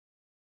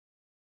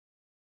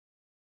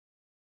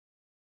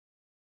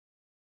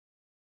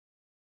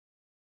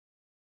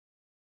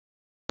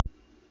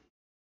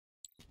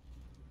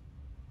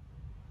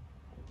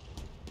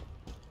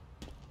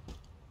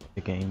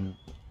the game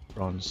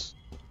runs.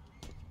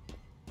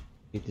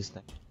 It is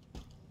like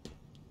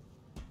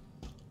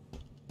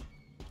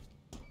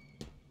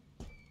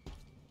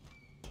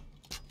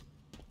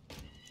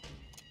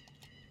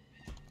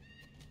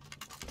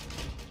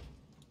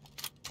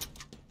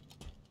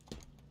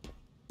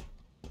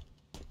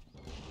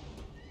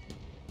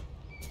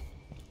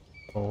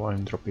oh,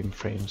 I'm dropping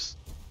frames.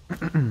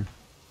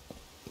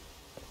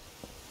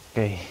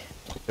 Okay,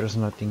 there's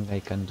nothing I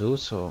can do,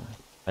 so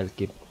I'll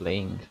keep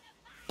playing.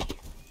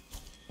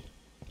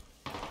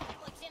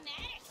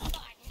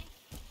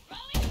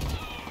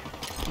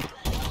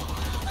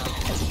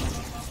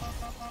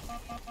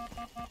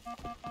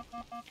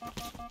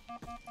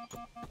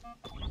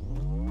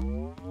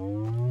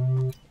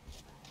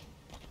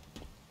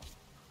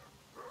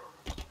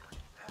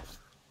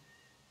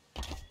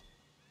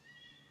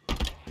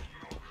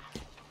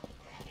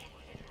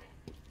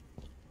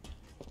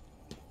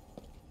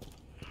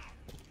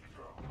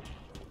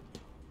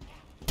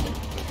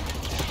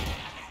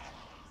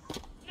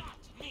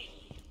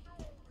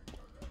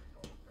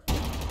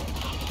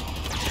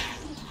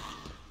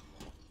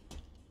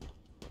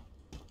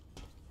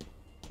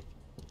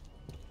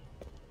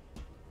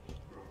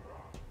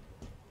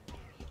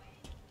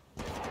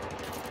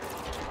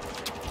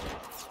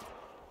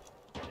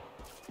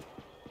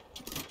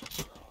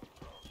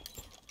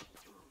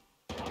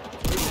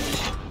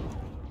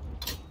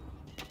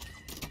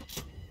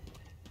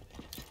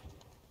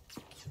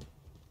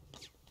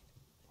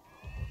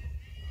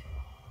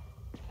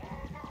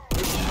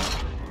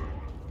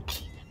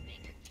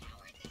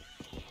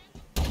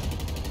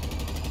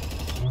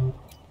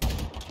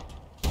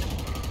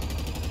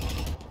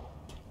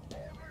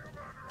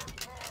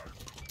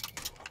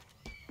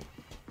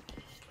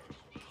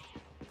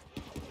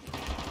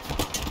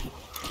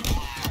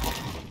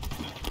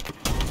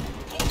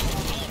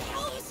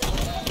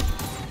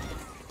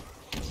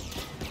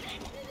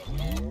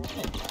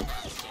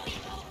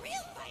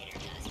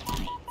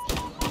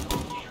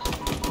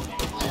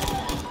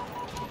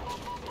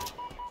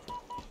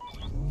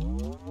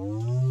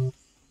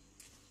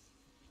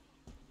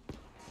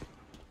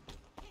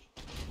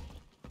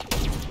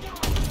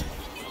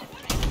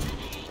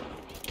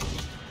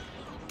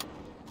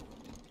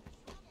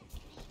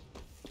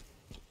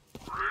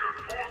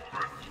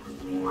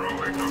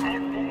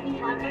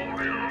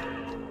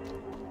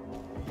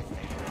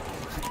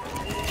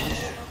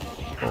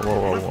 Whoa,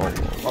 whoa, whoa,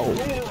 whoa,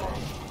 whoa.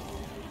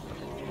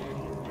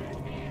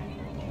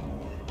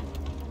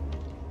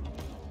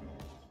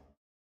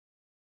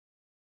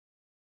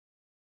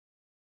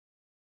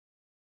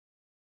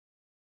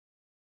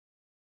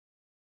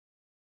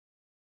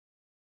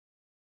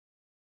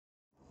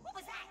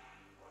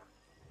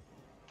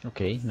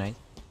 Okay, nice.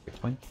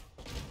 Good point.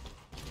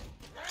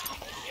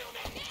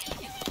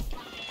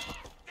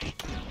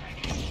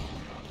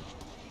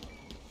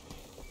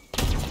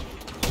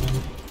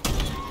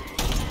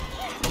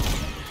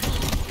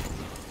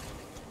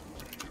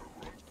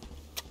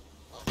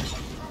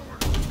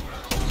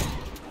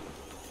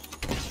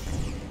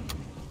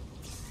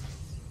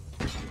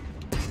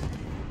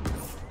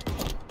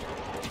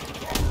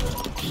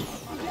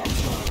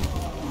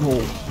 No.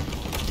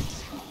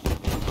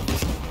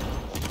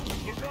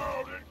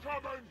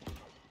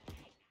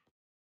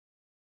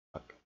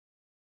 Fuck.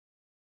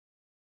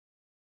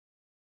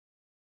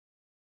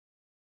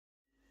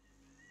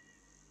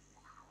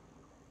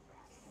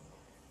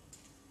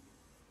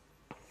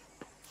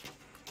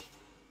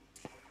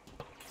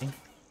 Okay.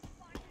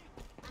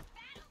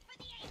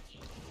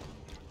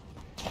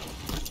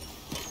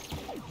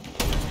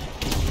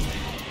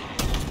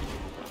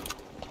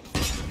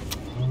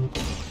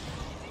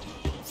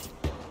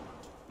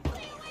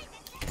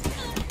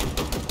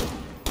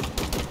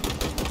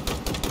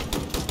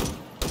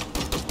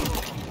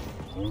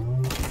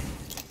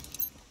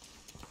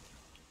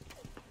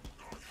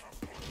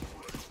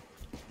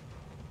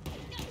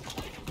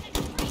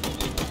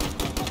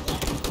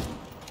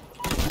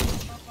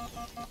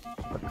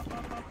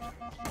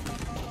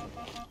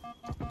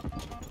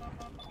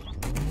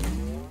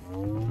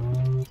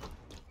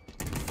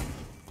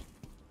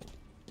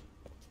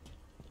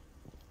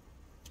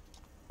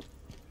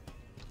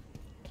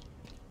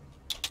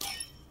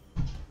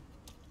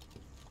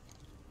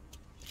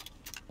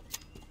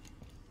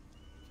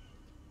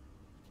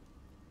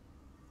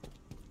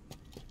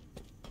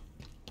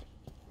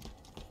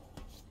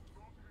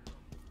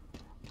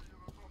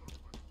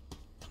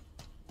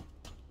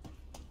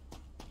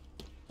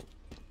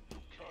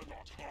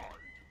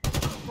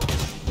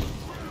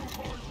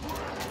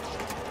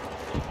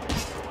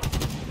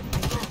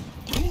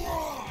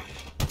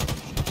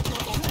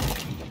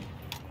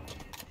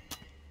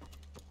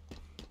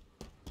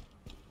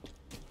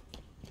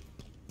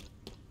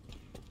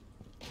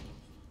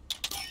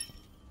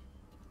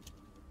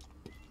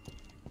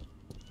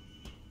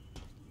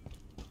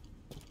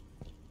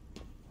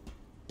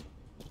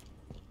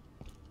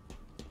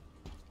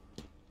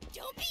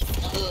 Don't be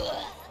so.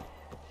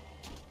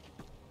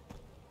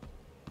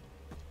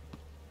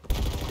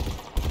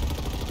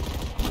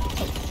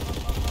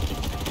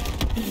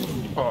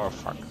 Oh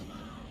fuck.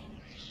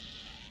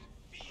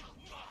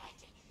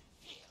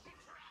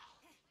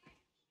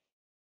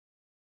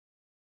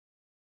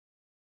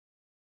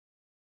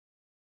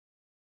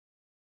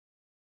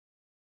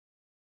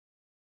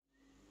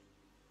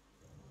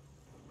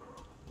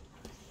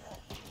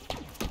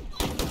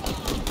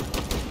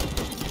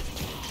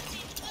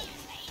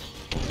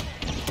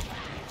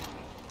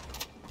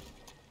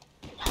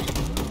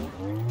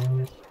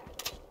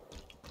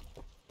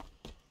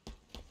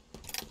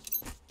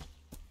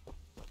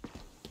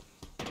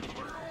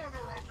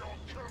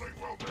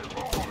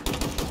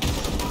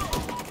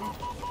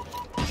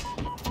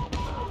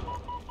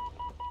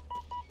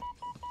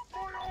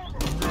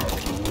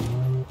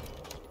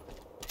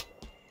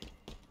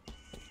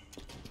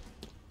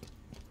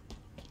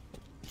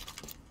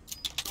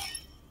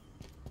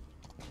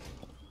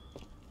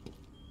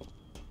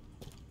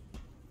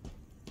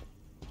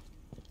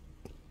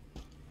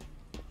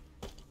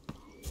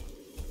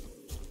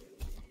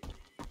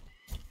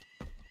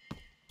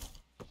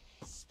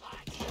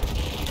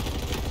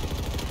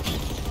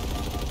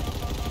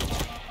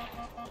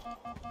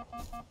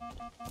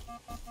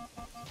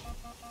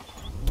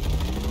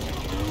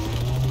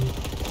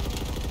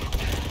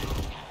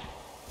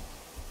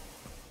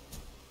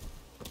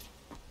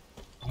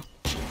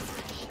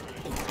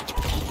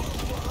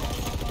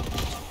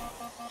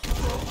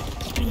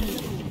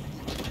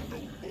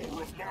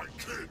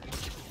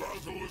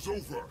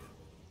 war's over.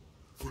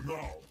 For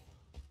now.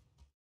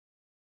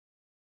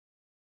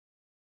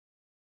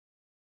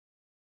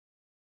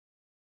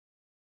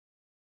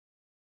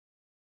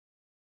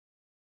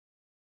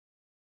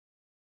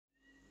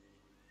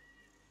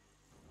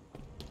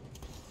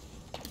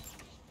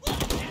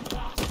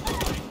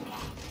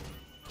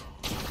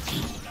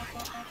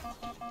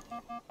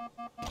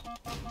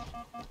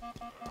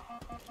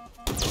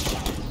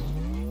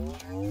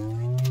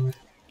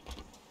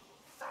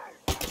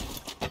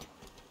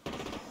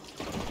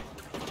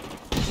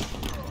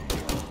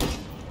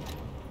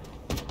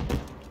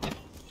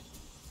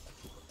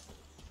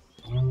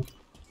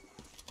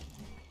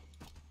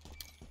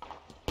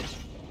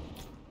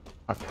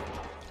 Fuck.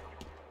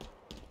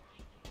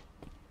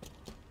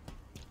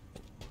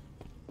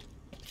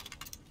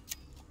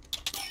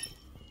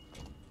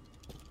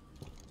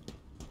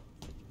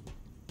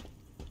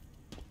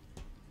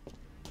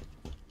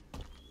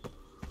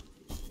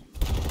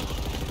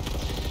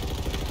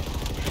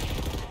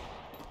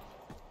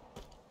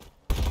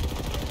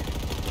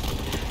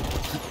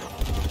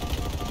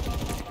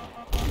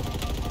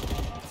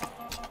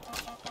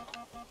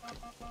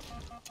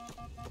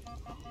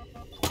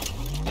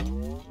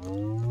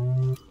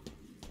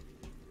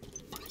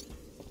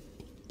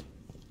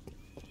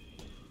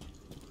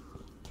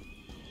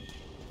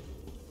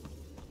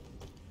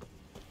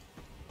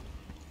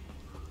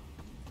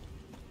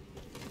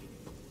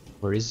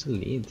 Where is the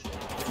lead?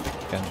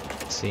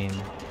 Can't see him.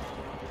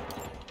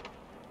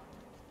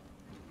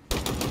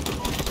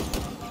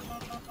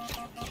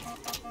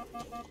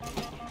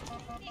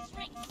 This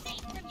ring's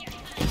safe from your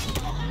eyes.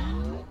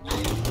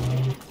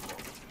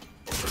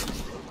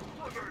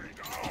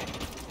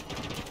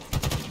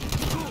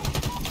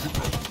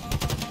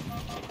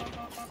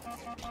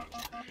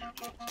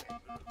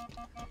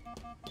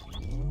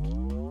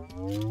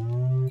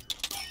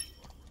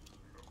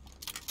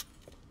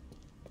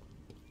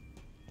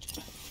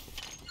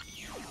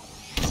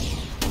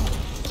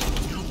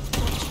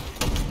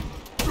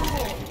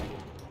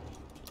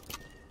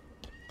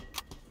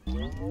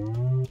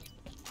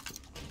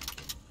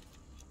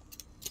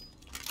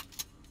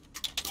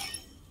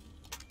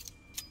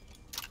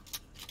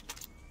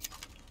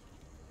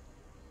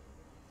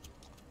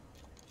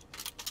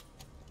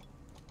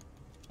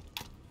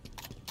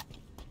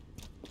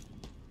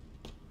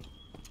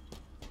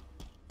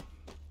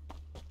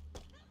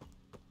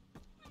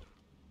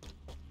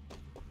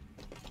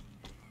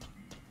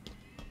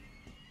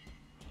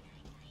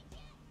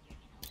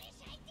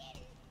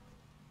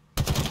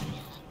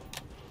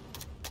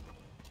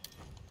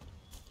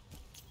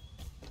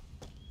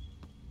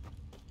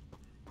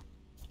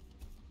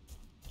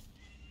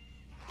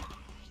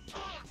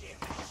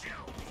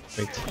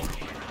 Wait,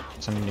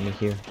 there's an enemy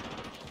here.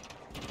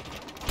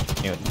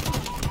 Knew it.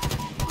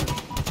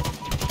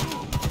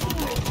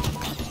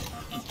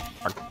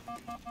 Fuck.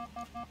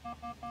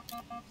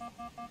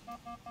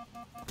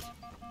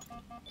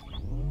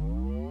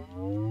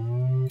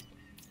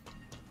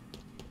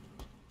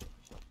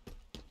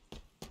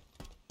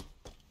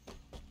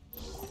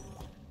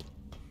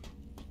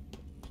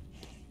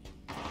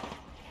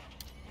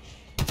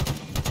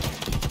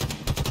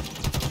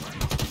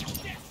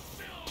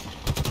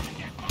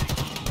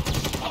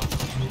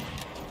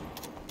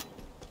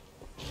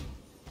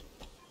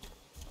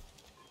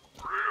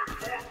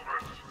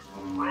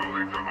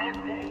 Rally to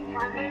outpost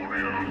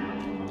Harmonia!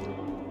 More!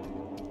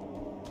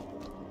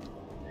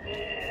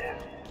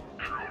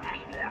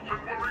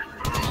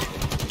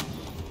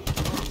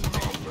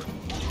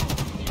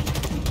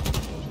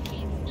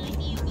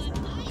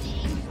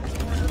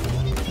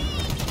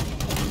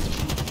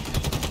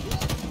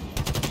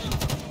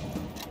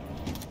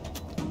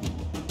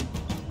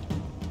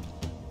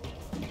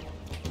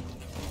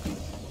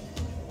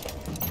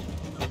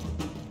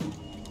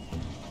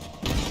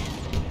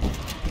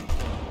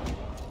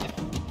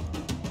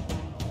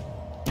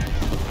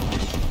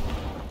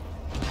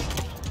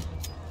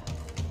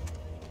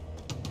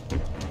 Kill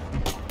the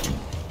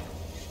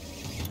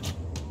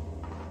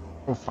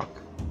Oh fuck.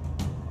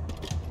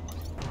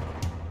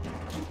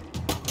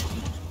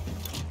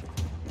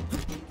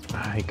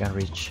 I can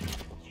reach.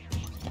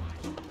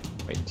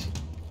 Wait.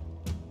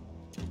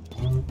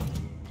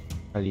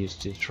 I'll use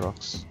these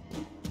rocks.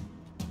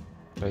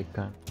 So I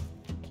can.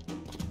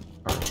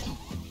 Alright.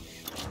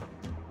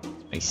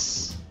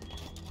 Nice.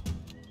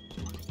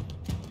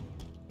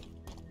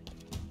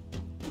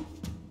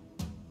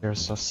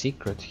 There's a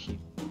secret here.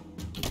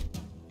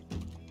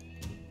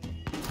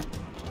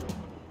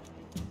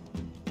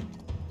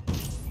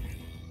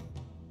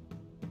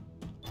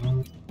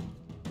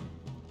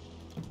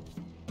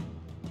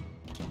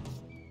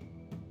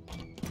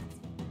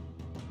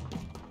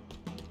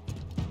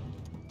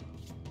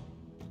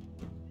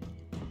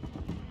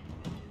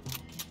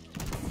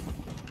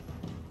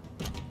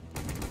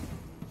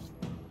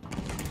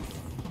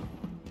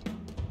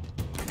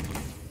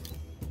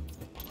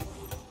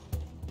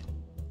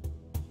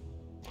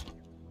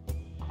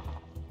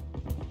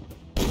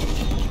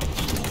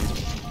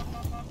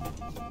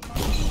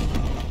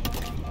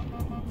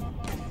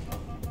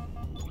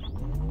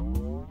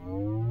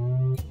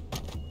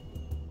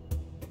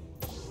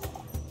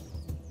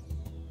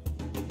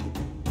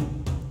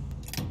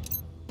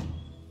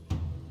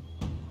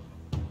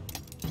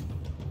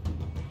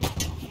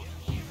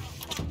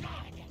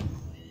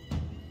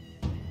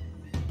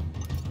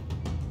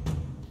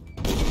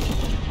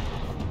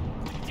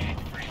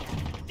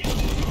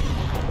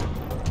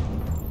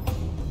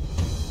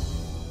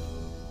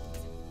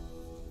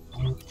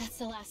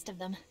 last of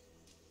them.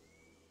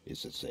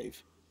 Is it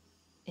safe?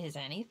 Is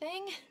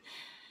anything?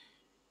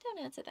 Don't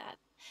answer that.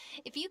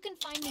 If you can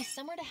find me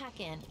somewhere to hack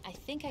in, I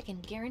think I can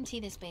guarantee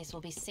this base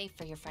will be safe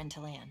for your friend to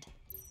land.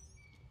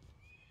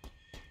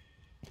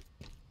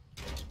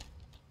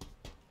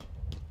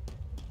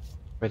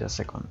 Wait a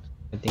second.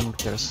 I think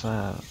there's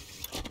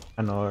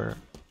another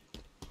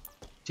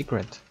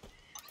secret.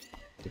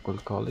 You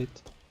could call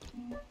it.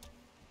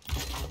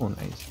 Oh,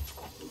 nice.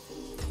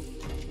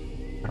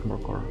 Armor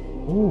core.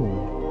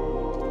 Ooh.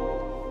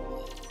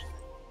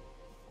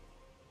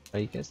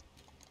 I guess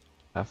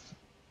have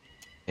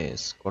a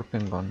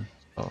scorpion gun,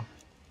 so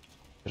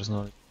there's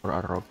no need for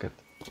a rocket.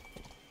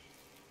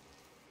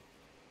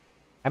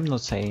 I'm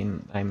not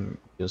saying I'm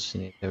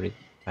using it every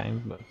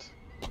time, but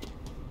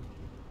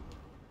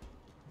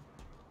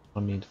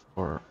no need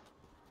for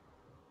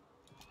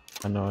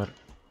another.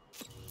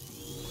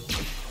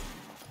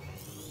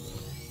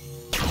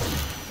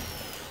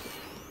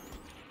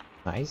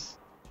 Nice.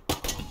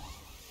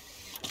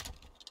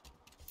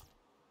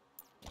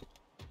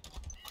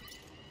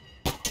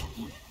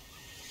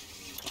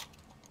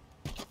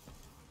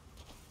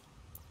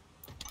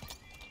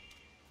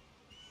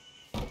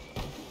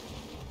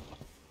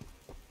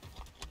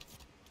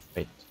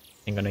 Wait,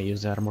 I'm gonna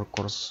use the armor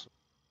course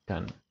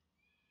gun.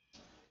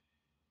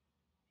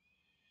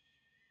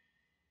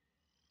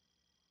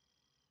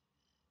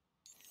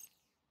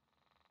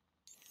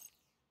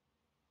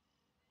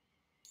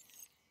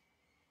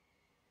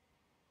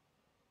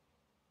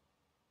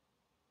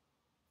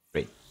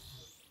 Great.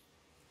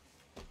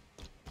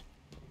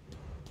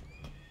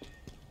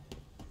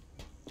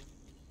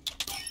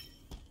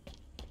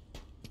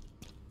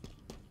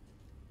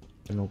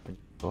 Can open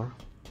the door.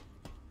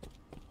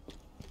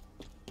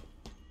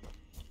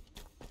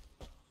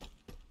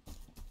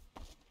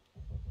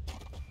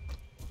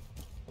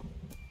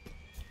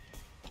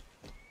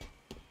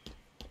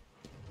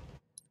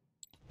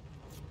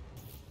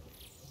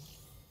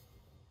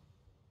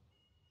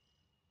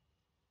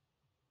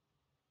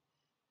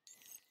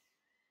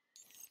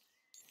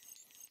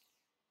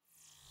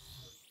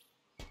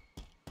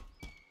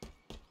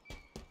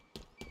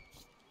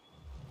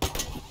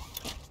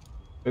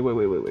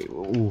 Wait.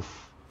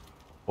 Oof.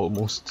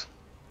 Almost.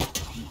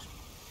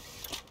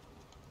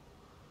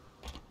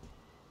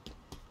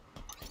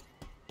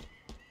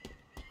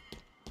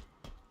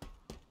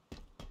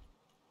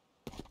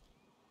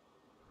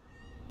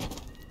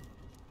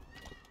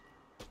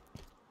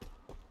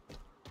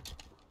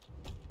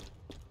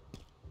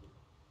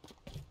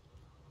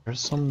 There's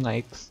some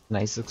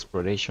nice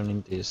exploration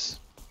in this.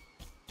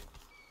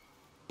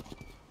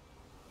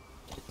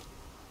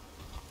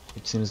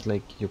 It seems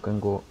like you can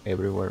go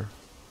everywhere.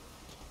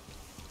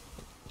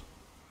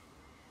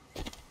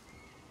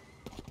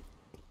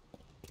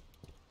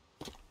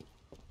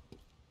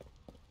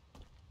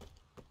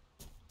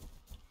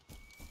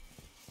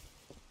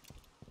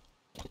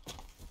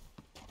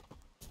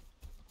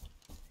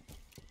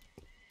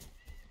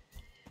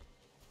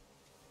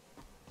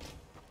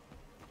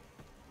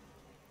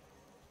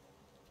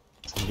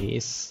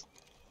 This.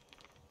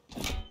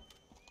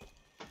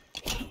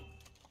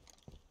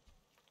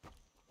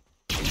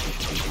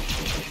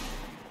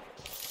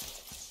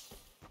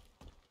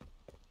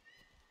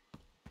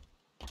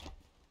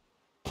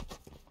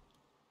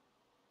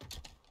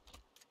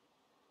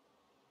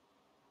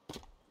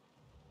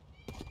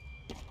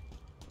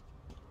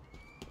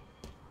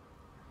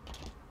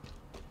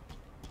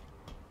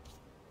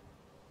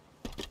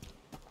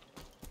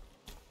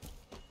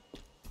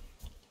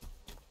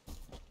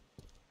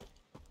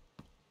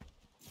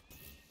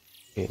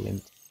 Okay,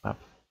 lens map.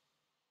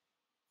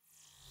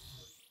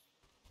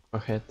 Go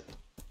ahead.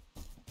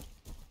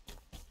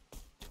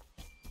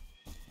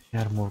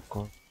 Armor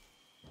core.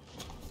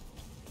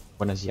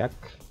 Buenas, Jack.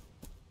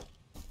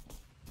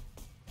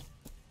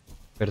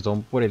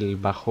 Perdón por el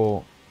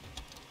bajo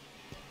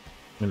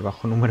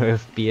número de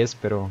FPS,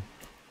 pero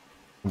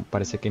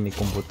parece que mi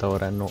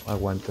computadora no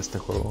aguanta este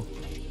juego.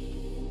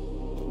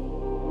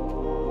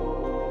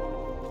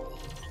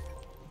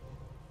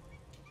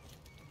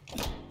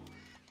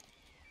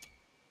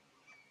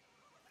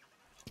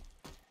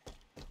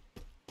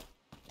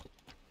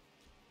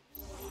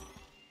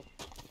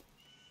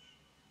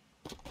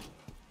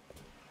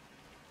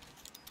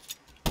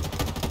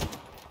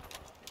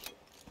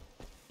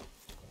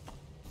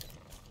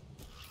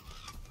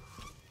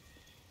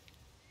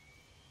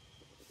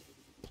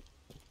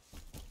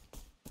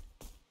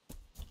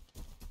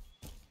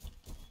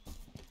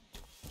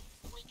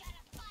 We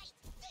gotta fight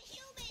the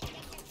human!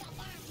 Get yourself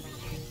armed,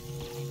 brother!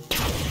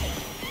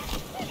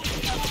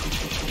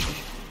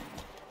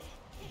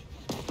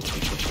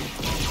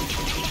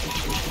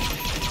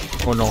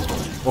 Oh no.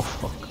 Oh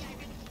fuck.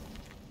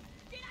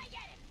 Did I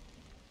get him?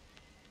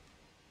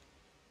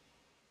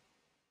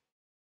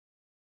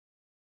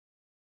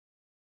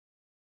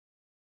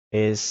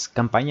 Es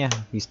campaña,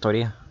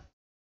 historia.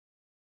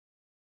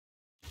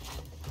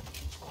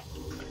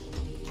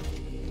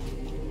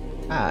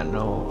 Ah,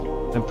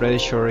 no. I'm pretty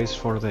sure it's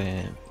for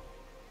the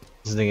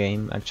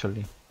game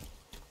actually.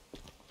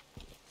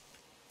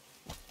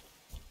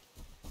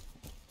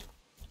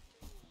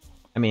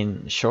 I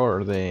mean,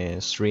 sure, the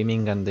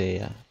streaming and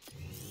the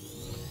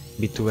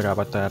VTuber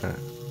avatar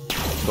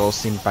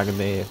does impact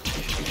the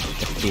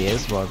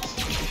FPS, but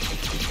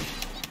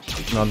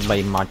not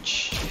by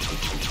much.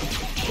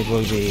 It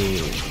will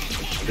be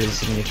pretty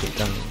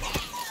significant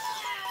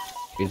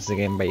if it's the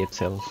game by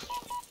itself.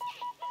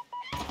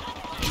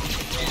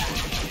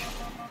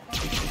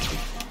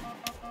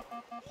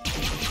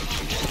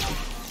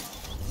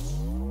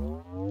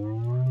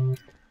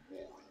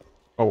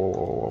 Oh, whoa,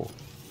 whoa, whoa.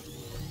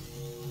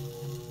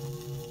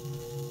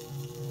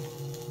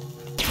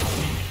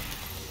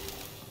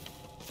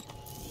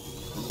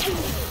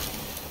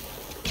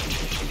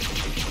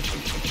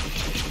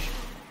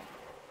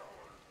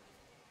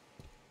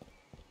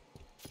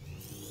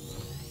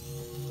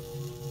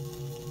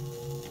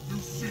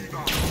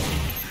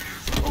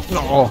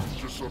 No!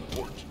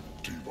 Disappoint,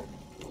 demon.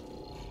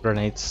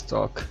 Grenade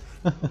stock.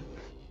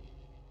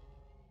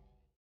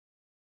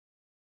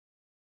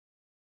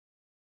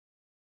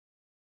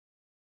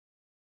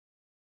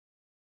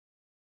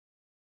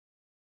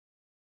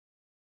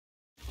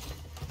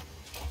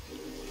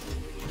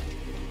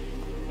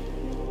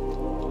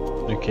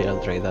 Okay,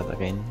 I'll try that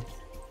again.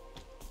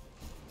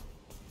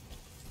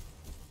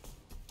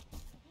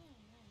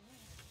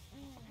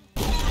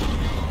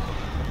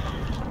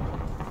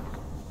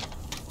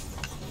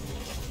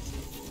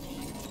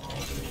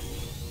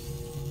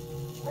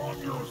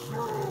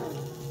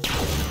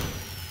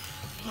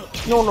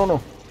 No, no,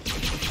 no.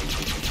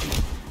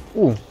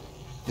 Ooh,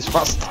 it's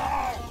fast.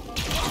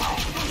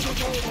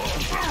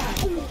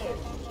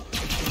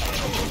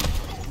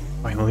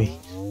 Finally.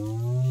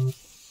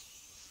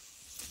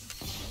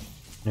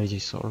 Energy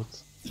sword.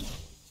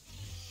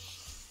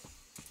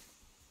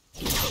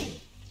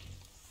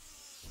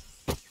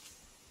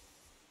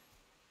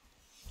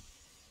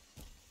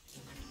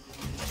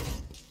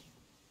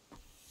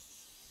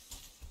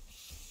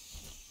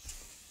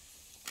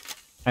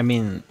 I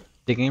mean,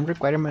 the game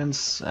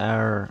requirements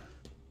are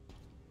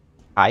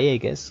high, I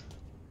guess,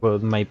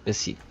 but my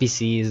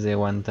PC is the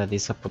one that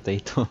is a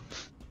potato.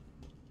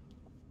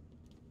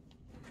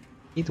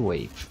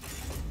 Heatwave.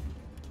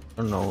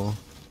 I don't know.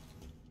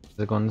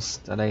 The guns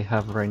that I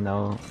have right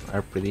now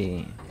are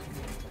pretty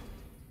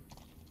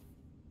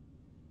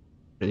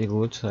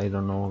good. So I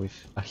don't know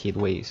if a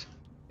heatwave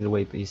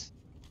is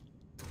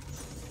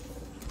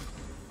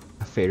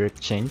a fair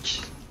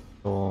exchange.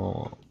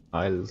 So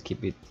I'll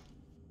keep it.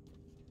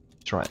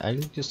 I'll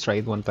just try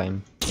it one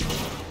time.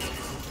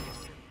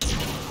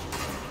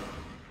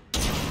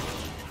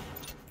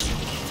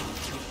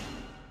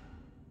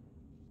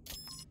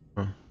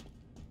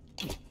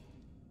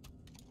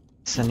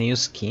 It's a new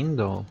skin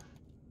though.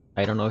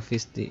 I don't know if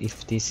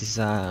if this is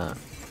a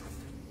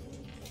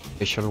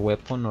special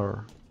weapon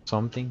or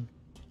something.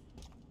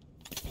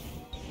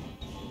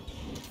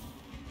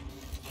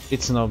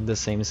 It's not the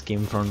same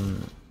skin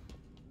from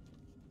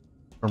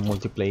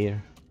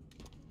multiplayer.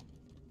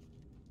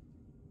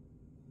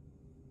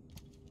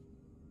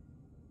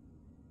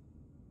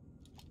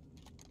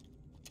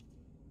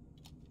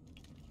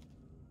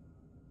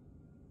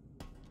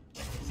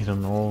 I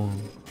don't know.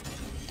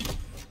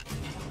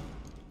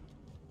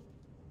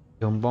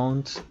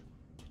 Gunbound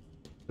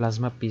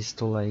plasma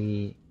pistol,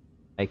 I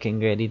can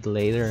get it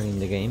later in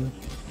the game,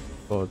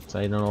 but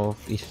I don't know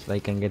if I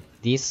can get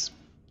this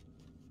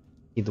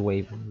heat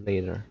wave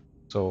later.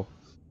 So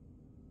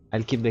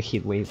I'll keep the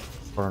heat wave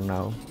for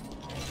now.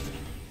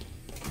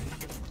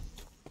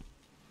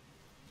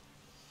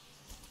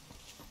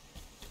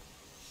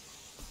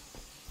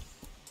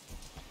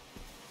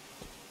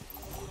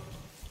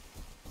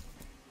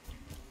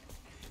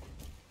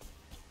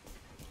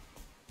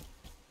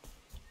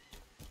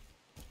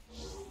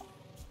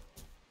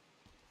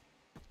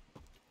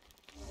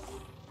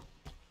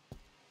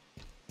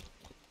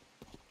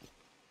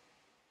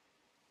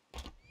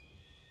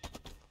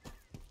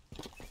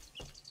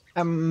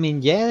 I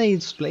mean, yeah,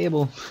 it's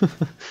playable.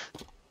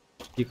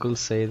 You could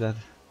say that.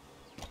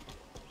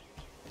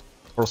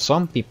 For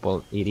some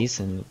people, it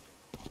isn't.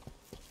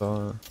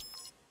 So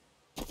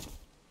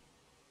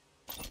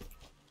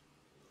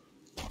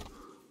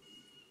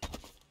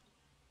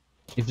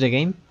if the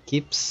game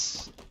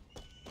keeps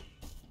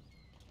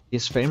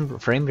this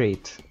frame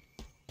rate,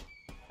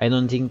 I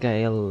don't think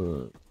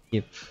I'll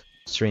keep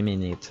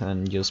streaming it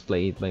and just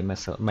play it by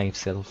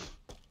myself.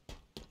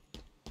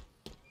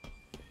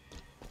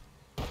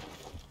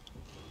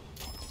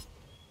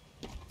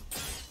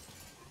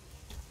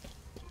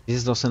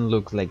 This doesn't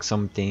look like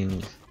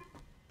something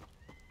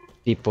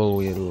people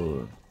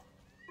will...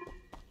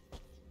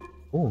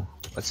 Ooh,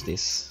 what's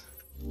this?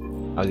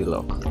 Audio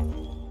log.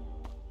 Our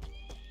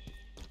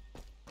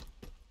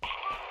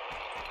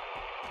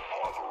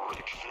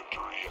great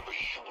victory in the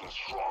human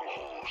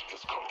stronghold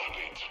is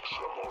complete,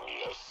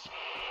 Tremonius.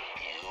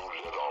 You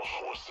led our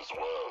forces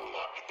well.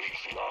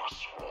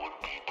 Atriox would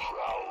be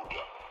proud.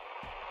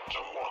 To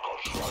mark our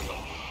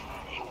triumph,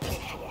 local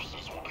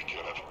forces will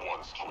begin at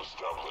once to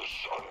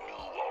establish a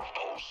new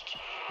outpost.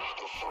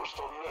 The first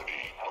of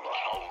many on the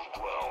hallowed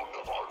ground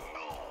of our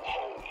new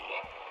home.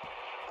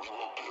 We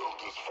will build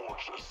this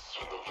fortress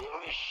in the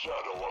very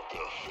shadow of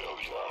their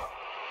failure,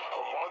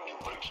 a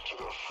monument to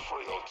their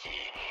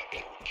frailty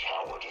and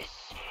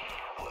cowardice,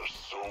 where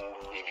so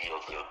many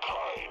of their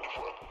kind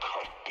were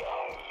cut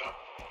down.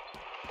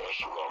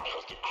 Escharum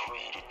has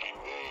decreed it be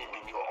named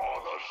in your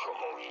honor,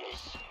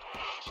 Tremonius,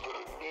 so that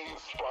it may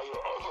inspire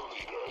other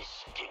leaders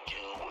to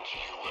do what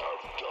you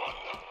have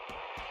done.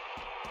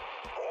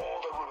 All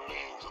that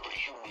remains of the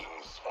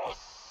humans are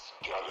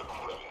scattered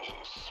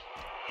remnants,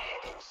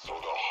 and so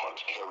the hunt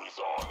carries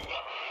on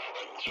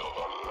until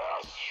the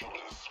last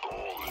human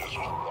skull is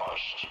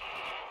crushed.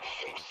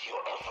 Thanks to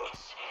your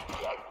efforts,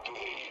 that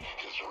day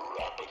is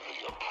rapidly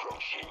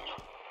approaching.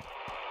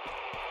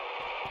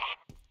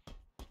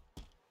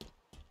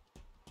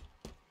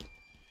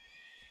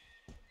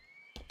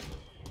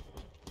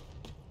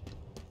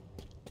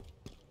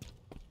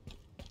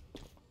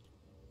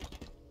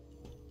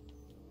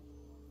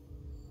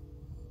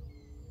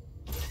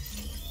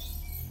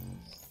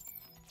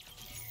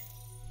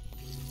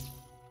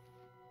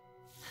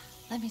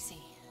 Let me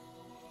see.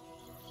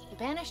 The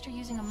Banished are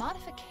using a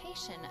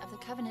modification of the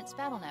Covenant's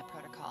BattleNet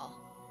protocol.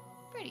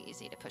 Pretty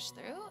easy to push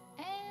through,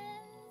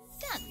 and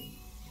done.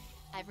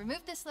 I've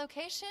removed this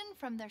location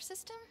from their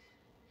system.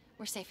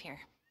 We're safe here.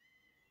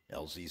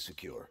 LZ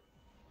secure.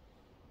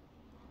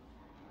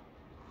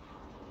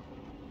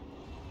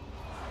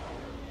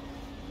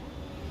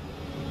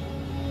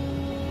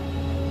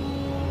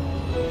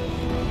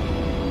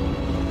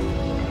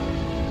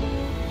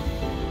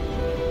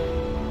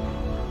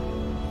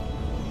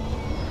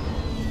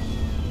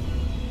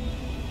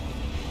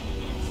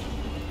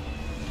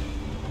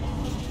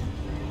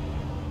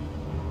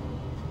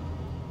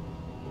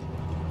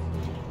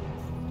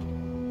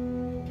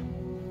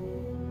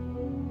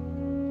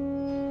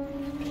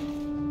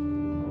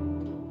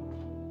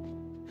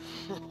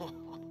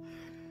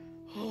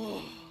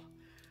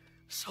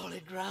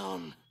 Solid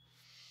ground.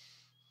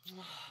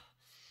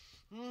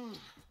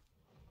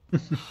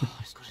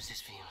 As good as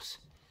this feels.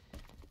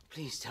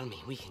 Please tell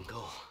me we can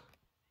go.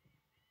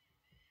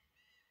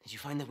 Did you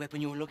find the weapon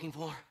you were looking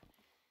for?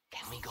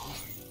 Can we go?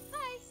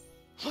 Hi.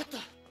 What the?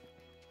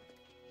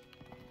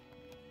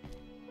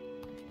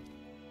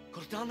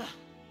 Cortana?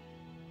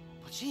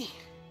 But she...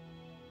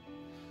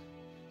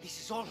 This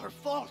is all her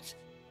fault.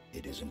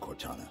 It isn't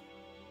Cortana.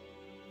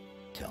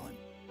 Tell him.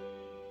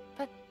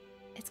 But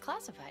it's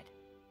classified.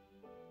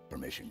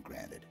 Permission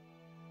granted.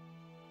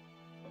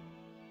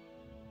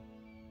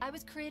 I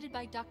was created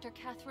by Dr.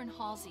 Catherine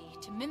Halsey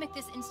to mimic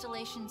this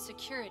installation's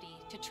security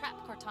to trap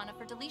Cortana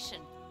for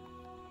deletion.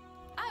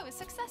 I was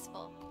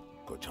successful.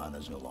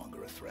 Cortana's no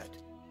longer a threat.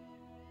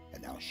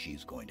 And now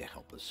she's going to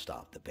help us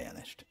stop the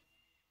Banished.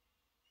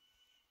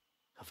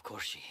 Of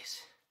course she is.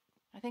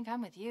 I think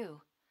I'm with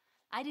you.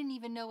 I didn't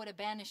even know what a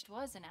Banished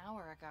was an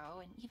hour ago,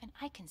 and even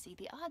I can see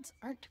the odds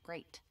aren't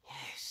great.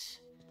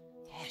 Yes.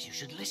 Yes, you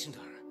should listen to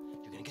her.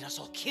 You're gonna get us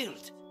all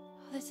killed.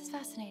 Oh, this is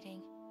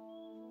fascinating.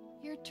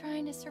 You're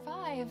trying to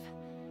survive,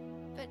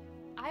 but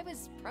I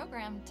was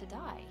programmed to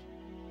die.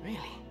 Really?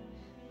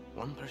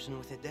 One person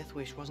with a death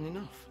wish wasn't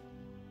enough?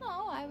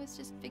 No, I was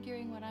just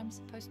figuring what I'm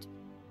supposed to...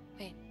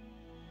 Wait.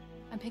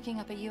 I'm picking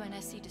up a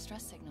UNSC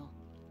distress signal.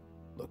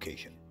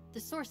 Location.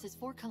 The source is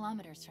 4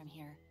 kilometers from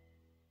here.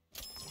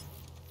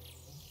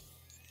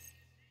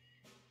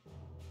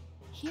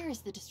 Here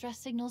is the distress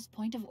signal's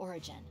point of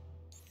origin.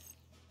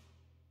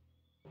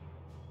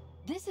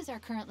 This is our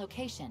current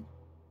location.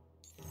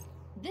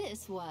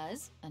 This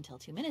was, until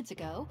 2 minutes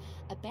ago,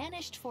 a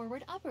Banished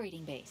forward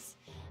operating base.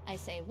 I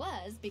say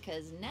was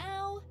because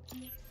now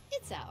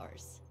it's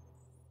ours.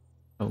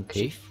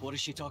 Okay. Chief, what is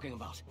she talking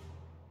about?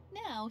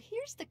 Now,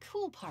 here's the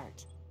cool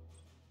part.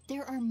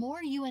 There are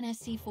more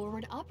UNSC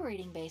forward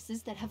operating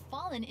bases that have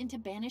fallen into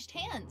Banished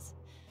hands.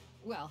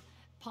 Well,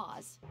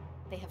 pause.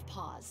 They have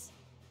paws.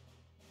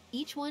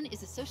 Each one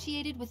is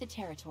associated with a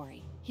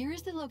territory. Here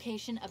is the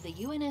location of the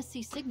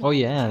UNSC signal. Oh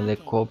yeah, the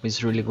tracking. co-op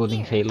is really good in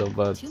Here, Halo,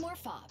 but 2 more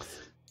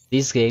fobs.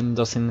 this game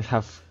doesn't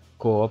have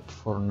co-op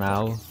for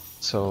now,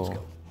 so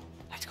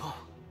Let's go.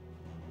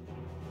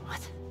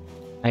 What?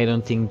 I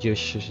don't think you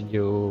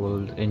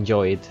will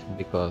enjoy it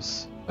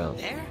because, well,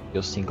 There?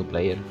 you're single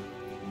player.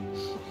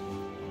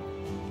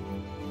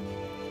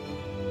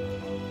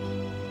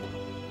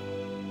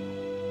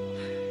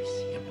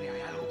 Siempre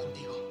hay algo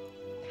contigo.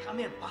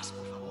 Déjame en paz,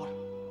 por favor.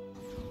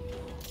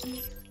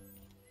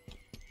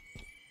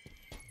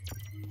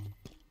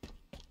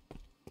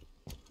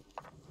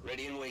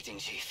 Ready and waiting,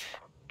 Chief.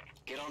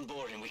 Get on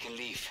board and we can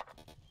leave.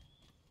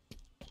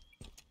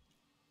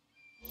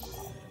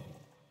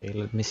 Okay,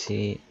 let me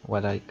see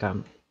what I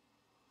can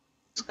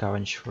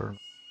scavenge for.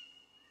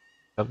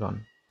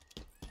 Shotgun.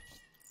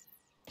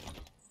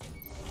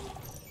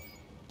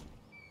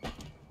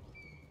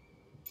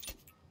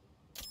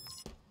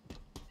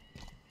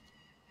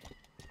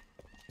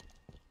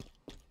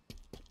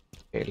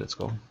 Okay, let's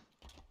go.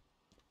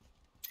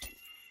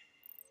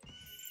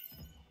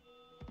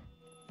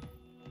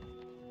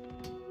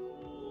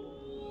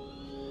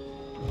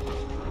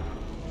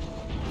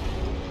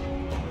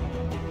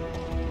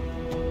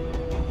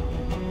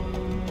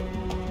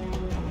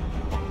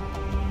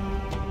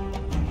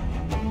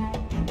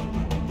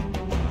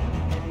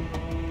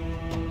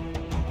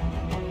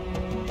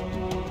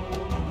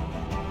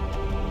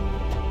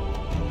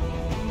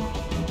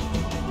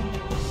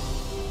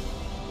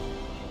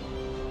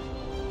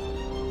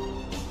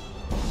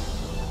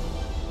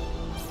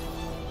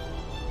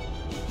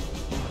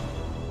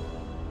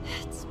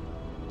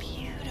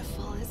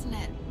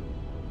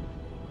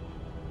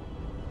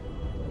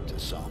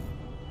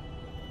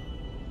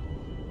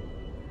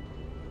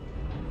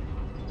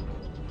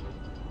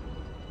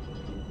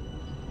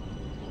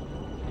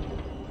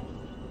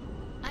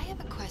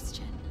 A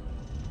question.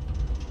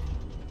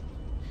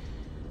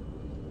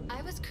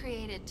 I was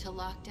created to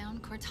lock down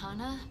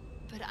Cortana,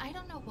 but I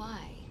don't know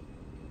why.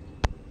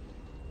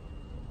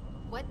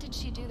 What did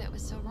she do that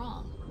was so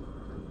wrong?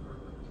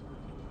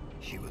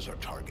 She was our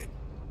target.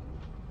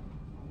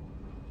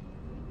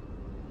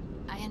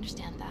 I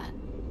understand that,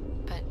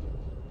 but...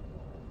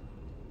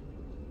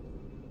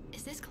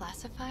 is this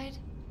classified?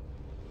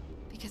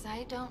 Because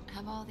I don't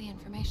have all the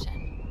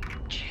information.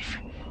 Chief,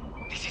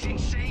 this is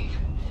insane.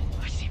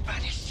 I see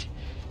Banished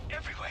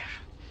everywhere.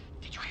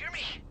 Did you hear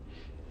me?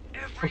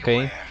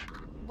 Everywhere.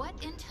 What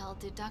intel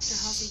did Dr.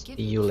 Halsey give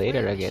See you you before later,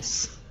 your I mission?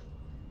 guess.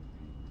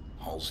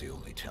 Halsey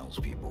only tells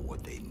people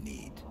what they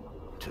need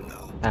to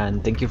know.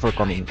 And thank you for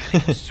coming.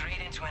 Straight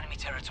into enemy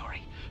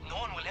territory. No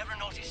one will ever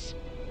notice.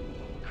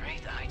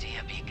 Great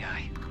idea, big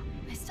guy.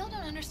 I still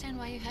don't understand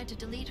why you had to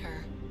delete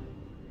her.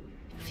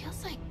 It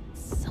feels like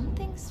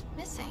something's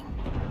missing.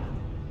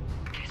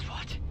 Guess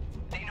what?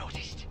 They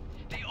noticed.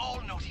 They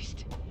all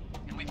noticed.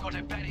 And we've got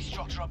a Banished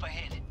structure up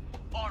ahead.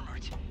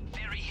 Armored.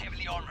 Very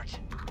heavily armored.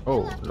 Oh,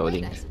 You'll have to wait,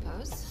 loading. I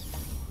suppose.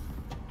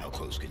 How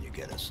close can you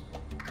get us?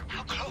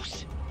 How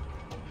close?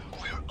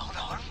 We're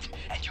unarmed,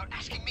 and you're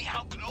asking me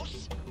how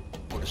close?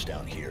 Put us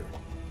down here.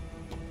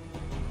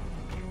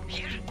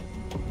 Here?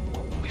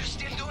 We're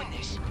still doing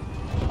this.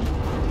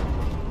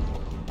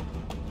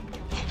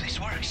 Hope this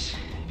works,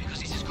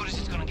 because it's as good as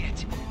it's gonna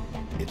get.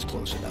 It's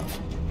close enough.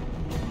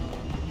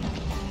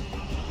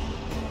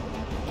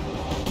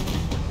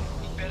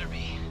 It better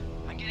be.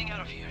 I'm getting out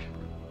of here.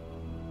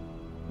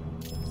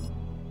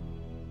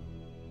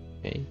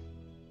 Okay.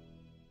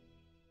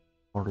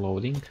 More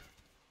loading.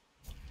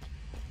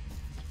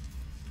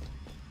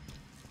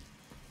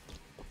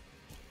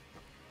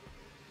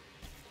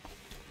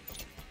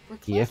 We're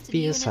The close to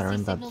FPS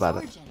aren't that signal's bad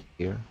origin.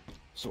 here.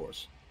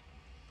 Source.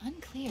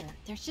 Unclear.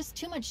 There's just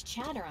too much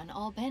chatter on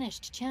all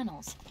Banished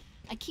channels.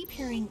 I keep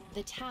hearing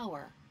the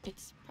tower.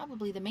 It's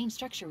probably the main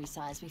structure we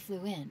saw as we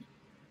flew in.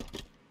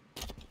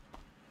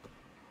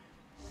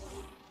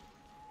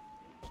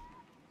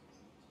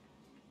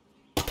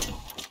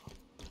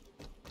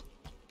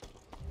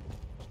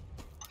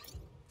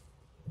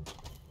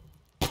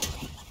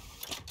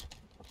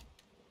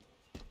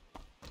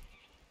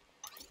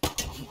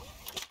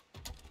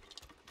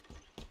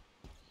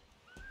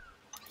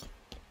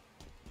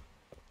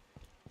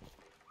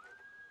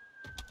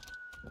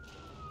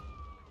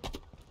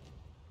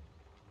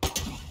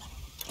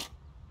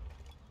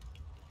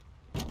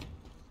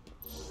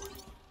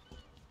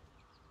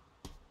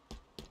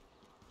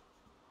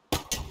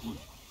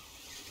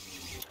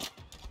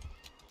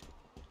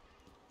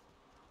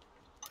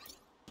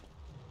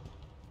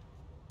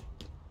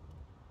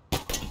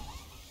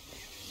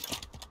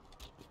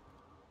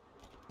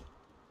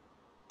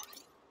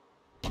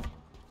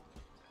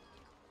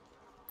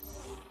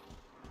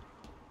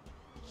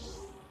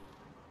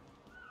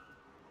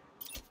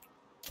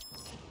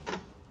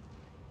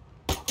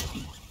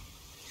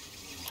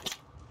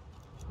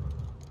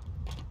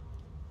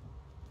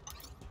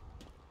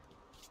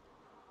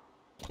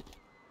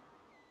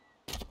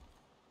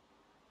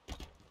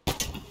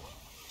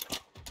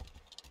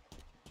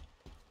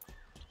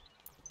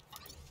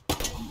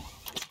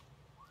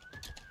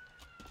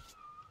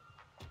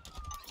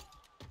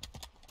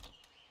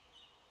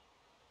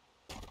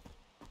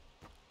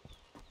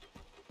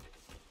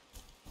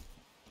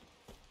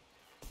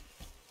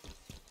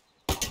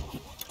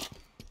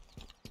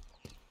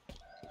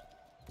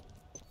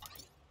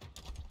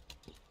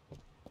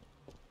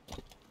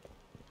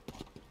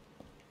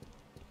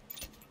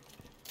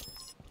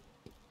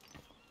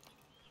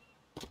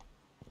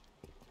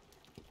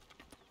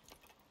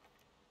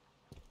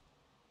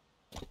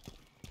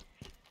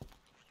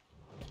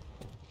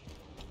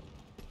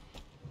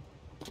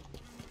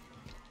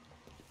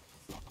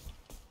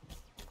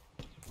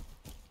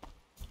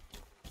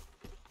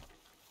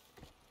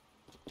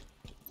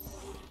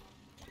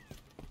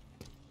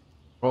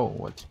 Oh,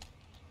 what?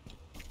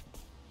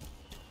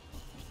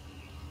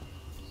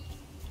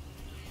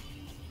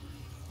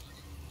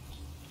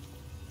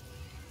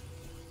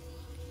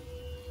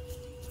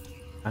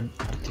 An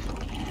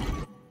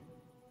artifact.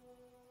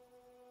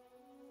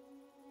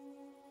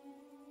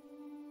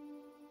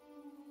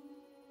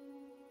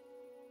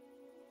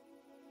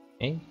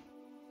 Okay.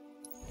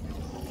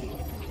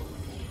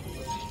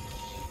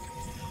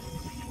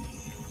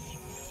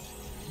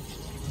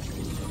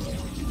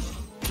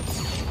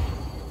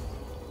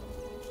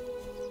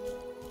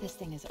 This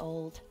thing is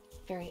old,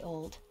 very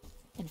old,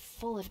 and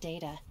full of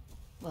data.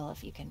 Well,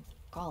 if you can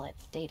call it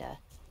data.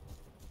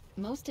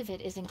 Most of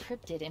it is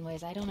encrypted in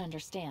ways I don't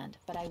understand,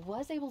 but I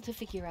was able to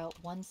figure out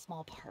one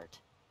small part.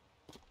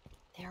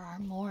 There are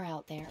more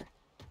out there.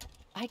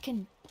 I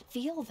can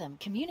feel them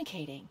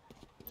communicating.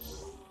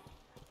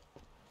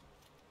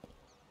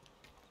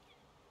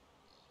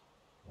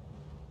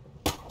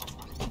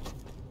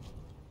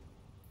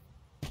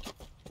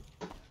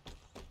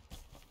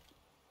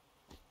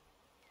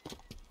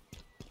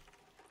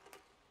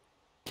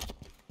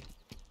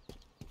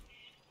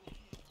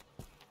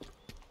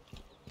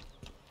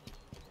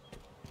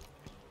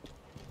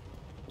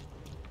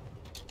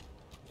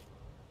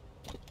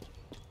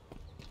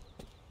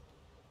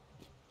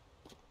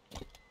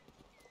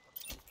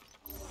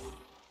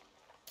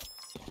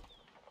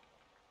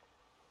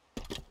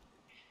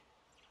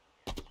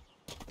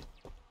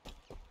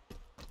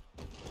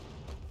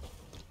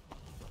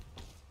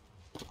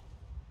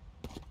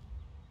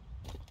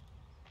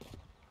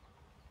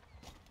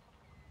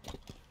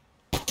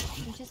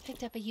 just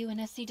picked up a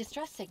UNSC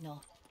distress signal.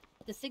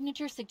 The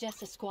signature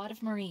suggests a squad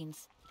of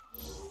Marines.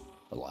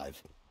 Alive?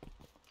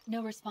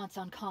 No response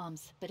on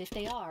comms, but if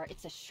they are,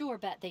 it's a sure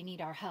bet they need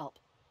our help.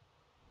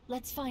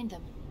 Let's find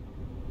them.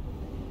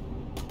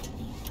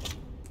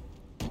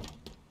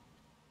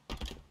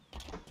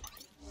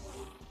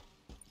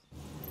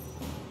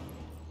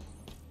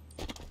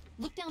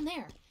 Look down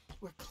there.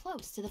 We're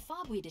close to the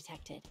fob we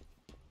detected.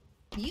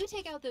 You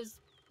take out those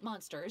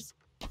monsters,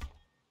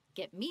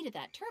 get me to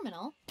that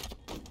terminal,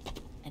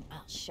 and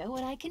I'll show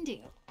what I can do.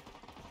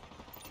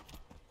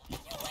 What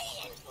you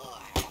waiting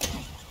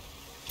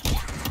for?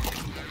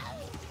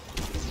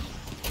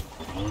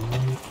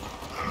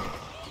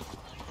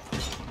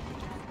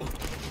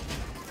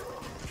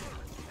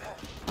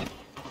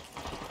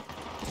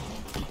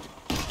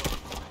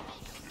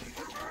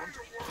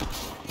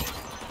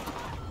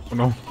 Oh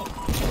no.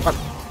 Fuck.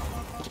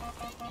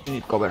 We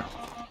need cover.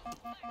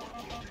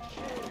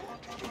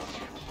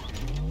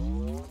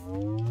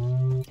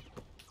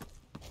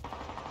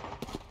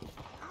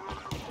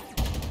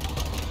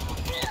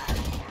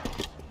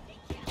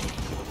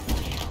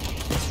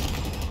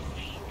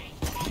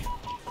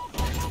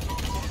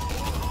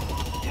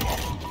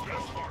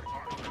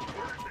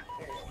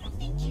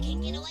 Think you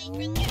can get away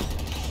from me?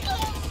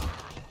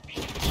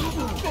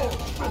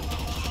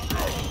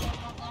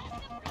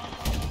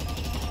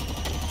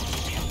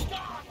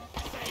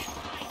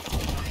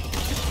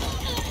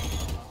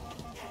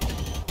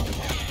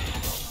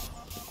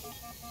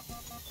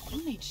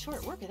 You made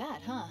short work of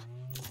that, huh?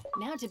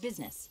 Now to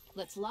business.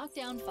 Let's lock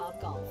down Fob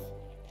Golf.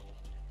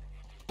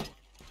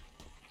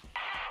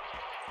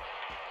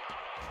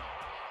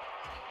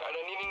 Alright,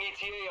 I need an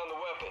ETA on the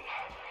weapon.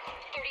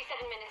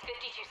 37 minutes,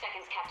 52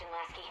 seconds, Captain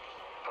Lasky.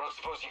 I don't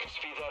suppose you can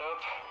speed that up?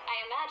 I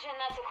imagine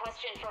that's a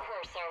question for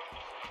her, sir.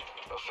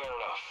 Well, fair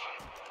enough.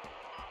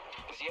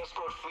 Is the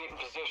escort fleet in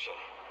position?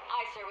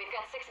 Aye, sir. We've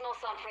got 6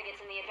 Milsom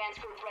frigates in the advance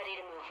group ready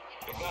to move.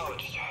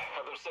 Acknowledged.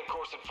 Have them set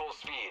course at full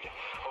speed.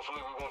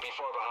 Hopefully we won't be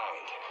far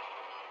behind.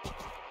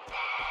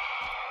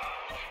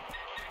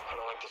 I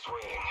don't like this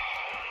waiting.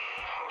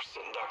 We're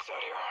sitting ducks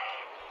out here.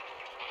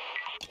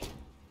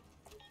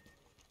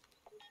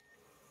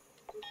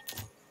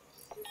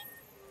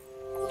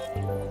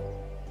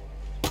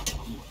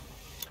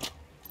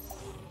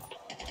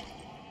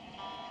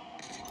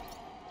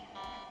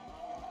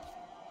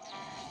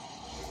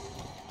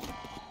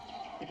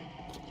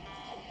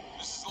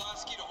 This is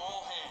Lasky to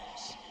all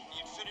hands.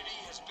 The Infinity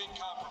has been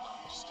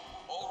compromised.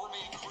 All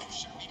remaining crews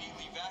should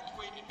immediately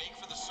evacuate and make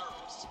for the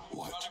surface.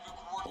 What? Rendezvous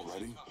coordinates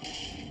Already?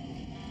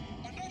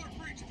 incoming. Another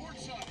breach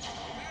portside.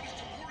 Managed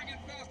to pouring in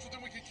faster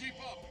than we can keep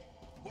up.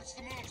 What's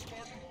the move,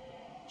 Spartan?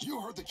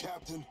 You heard the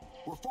captain.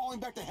 We're falling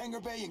back to Hangar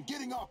Bay and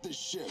getting off this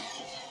ship.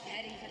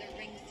 Heading for the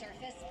ring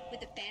surface with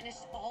the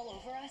Banished all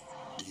over us?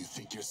 Do you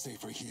think you're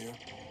safer here?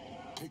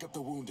 Pick up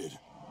the wounded.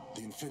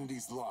 The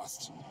Infinity's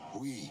lost.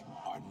 We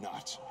are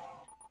not.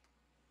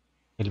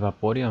 El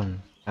Vaporeon.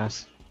 Ah,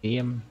 sí,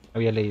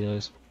 había leído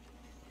eso.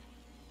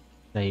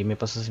 De ahí me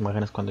pasas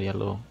imágenes cuando ya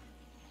lo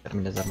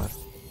termines de armar.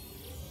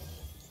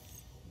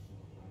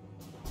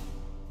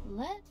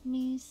 Let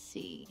me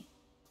see.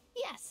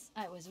 Yes,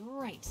 I was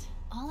right.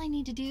 All I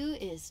need to do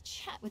is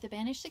chat with the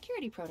Banished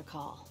security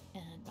protocol.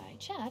 And by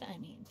chat, I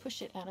mean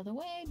push it out of the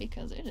way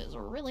because it is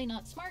really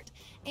not smart.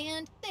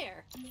 And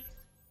there.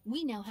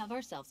 We now have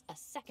ourselves a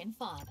second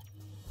fob.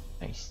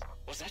 Nice.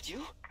 Was that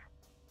you?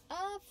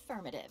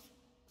 Affirmative.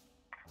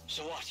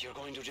 So what, you're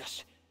going to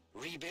just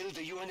rebuild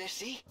the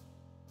UNSC?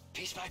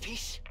 Piece by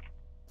piece?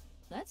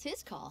 That's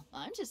his call.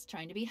 I'm just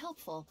trying to be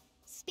helpful.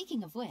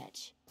 Speaking of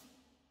which,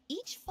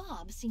 each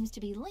fob seems to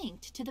be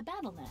linked to the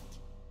BattleNet.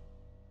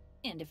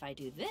 And if I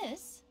do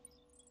this,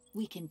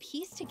 we can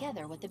piece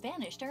together what the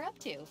Banished are up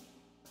to.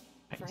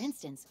 For Nice.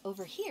 instance,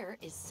 over here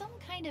is some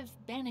kind of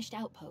Banished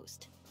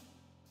outpost.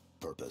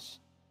 Purpose?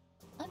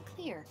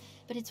 Unclear,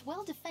 but it's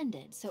well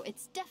defended, so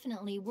it's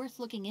definitely worth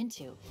looking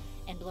into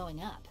and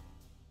blowing up.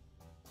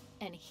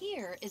 And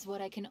here is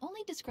what I can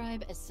only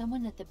describe as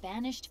someone that the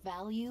Banished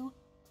value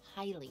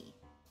highly.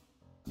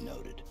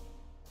 Noted.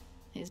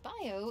 His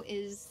bio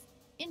is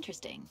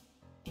interesting.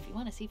 If you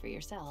want to see for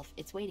yourself,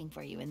 it's waiting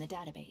for you in the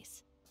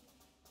database.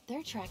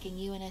 They're tracking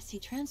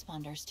UNSC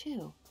transponders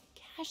too,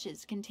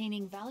 caches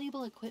containing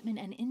valuable equipment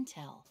and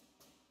intel.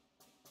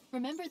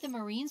 Remember the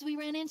Marines we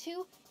ran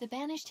into? The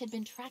Banished had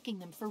been tracking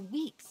them for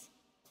weeks.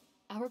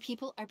 Our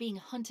people are being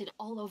hunted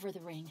all over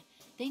the ring.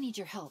 They need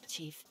your help,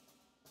 Chief.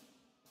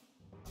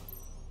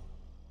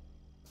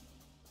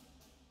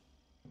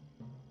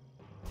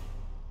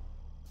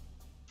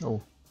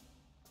 Oh.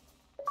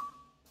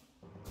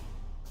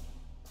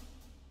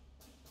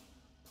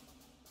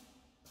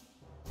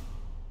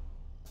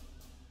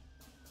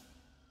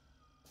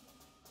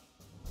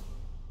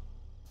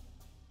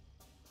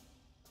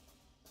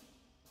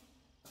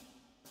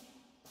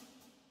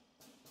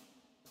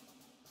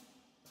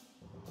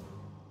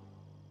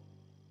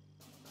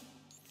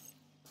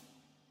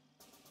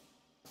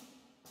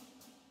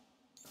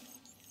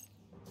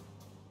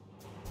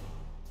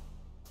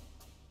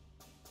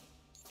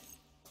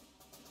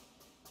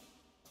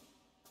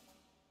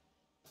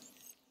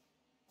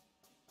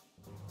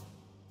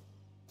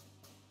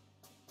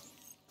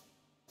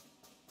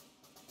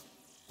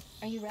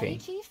 Are you ready, Okay.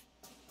 Chief?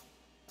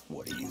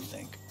 What do you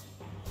think?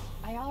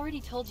 I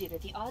already told you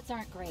that the odds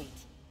aren't great.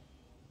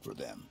 For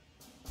them?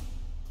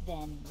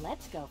 Then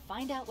let's go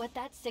find out what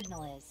that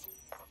signal is.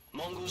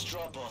 Mongoose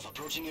drop-off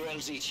approaching your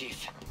LZ,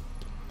 Chief.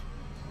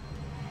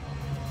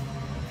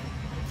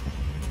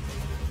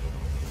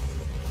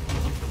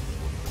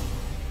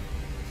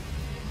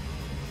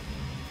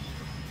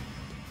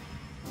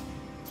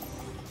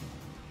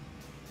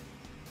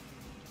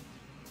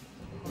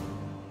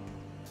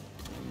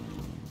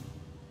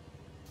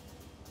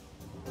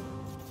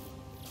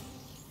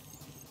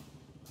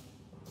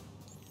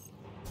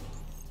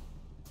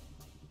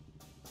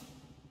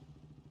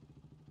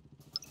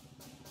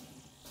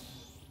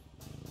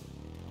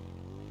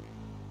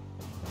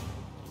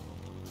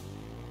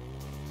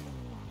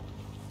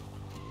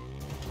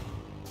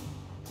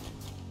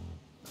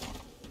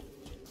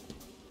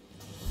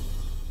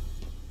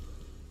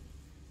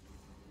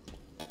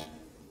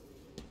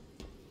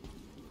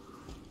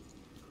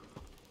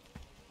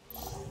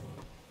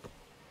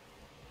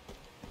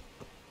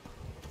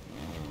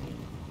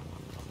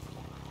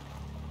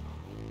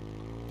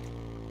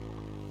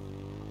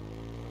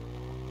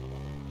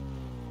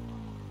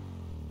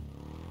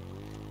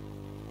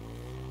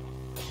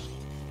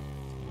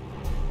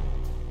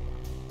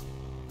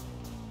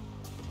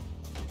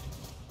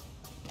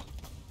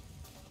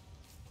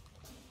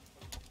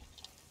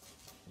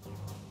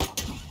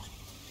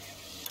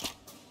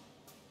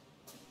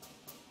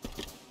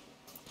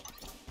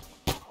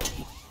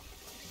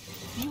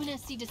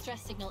 UNSC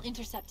distress signal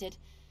intercepted.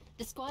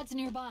 The squad's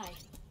nearby.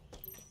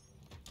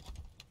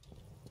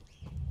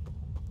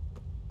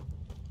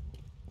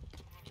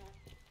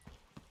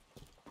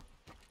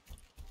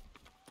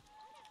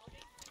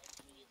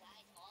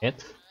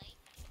 Hit.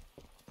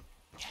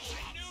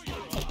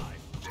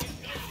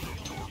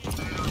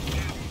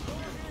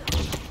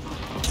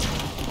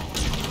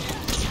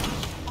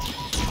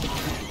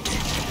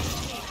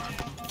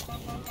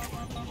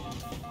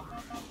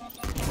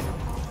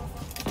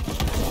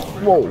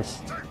 Whoa!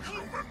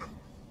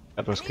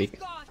 That was quick.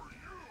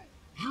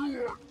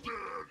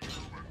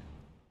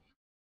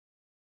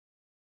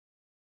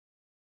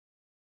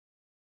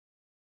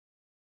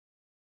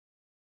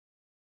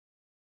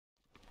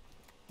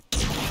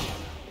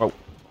 Oh,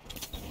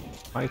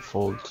 my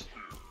fault.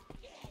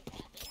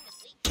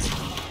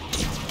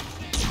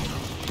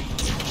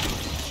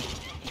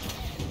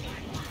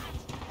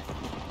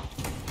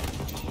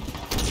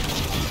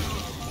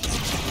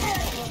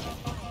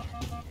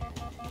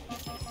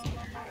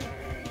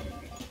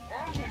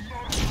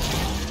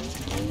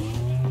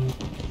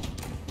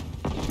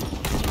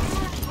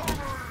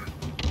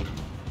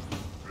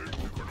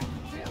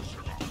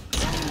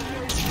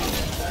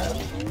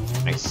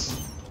 Nice.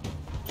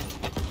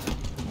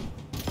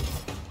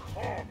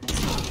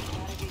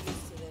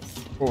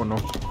 Oh no.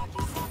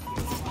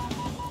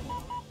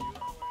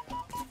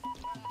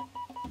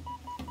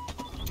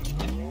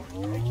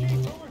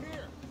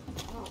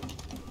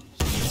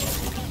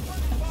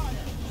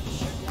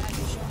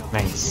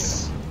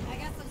 Nice. I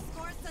got some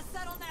scores to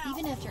settle now.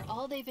 Even after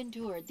all they've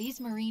endured, these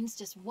Marines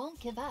just won't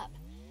give up.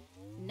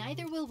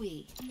 Neither will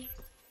we.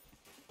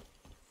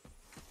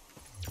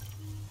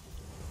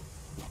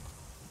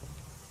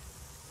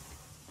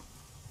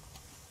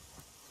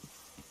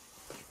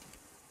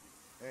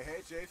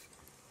 Hey, Chief.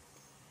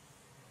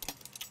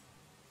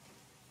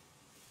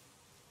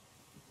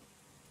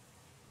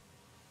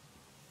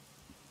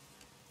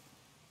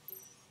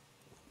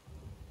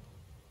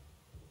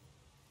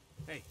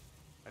 Hey,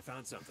 I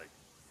found something.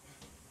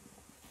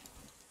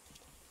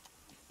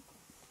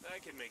 I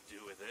can make do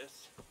with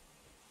this.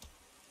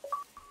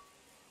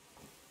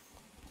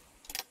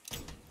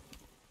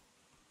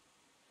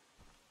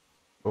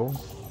 Oh.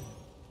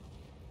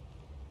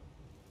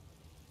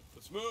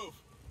 Let's move.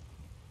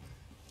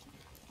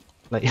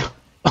 Like,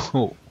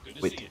 oh, Good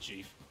to wait. see you,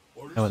 Chief.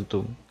 I want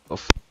to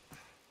off.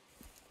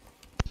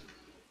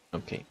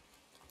 Okay.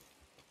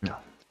 No.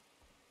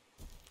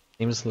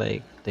 Seems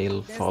like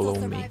they'll There's follow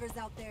still me. survivors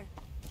out there.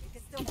 You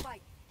can still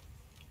fight.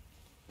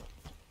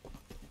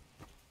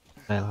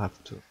 I'll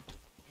have to.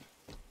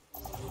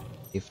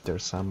 If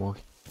there's ammo.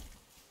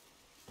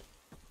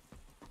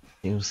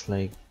 Seems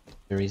like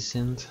there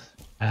isn't.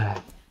 I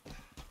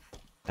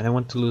don't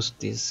want to lose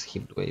this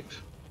heat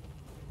wave.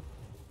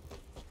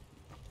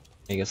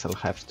 I guess I'll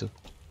have to.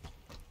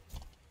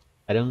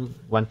 I don't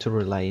want to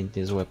rely on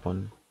this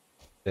weapon.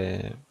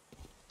 The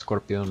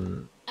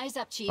Scorpion. Eyes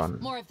up, Chief. Run.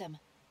 More of them.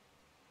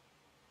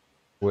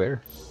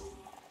 Where?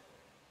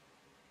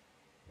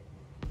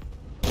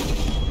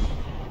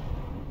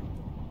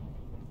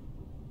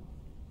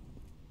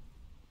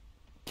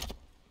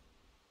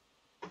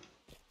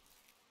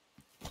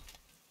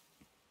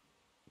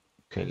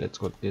 Okay, let's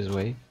go this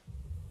way.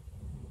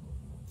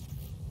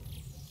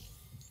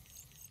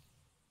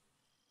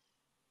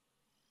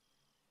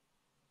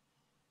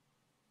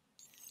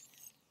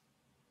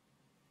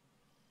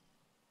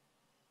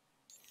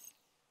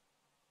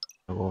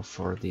 I'll go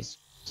for this.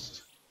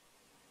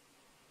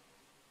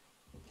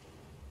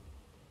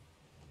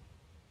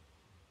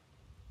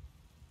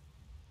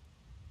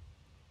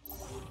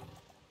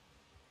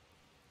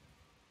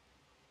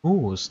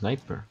 Ooh,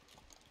 sniper.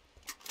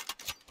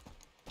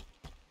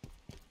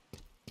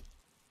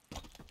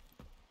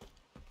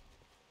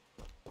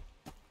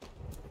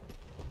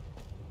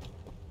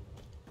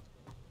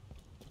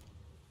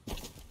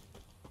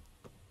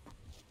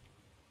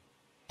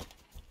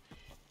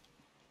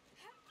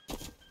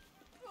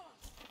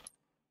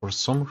 For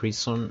some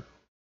reason,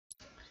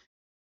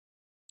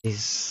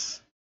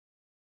 this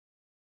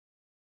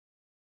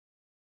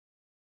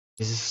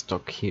is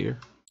stuck here.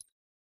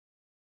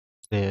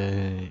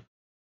 The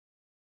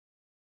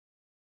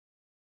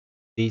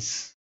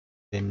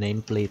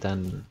nameplate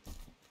and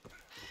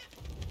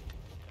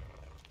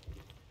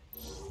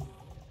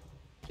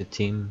the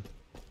team.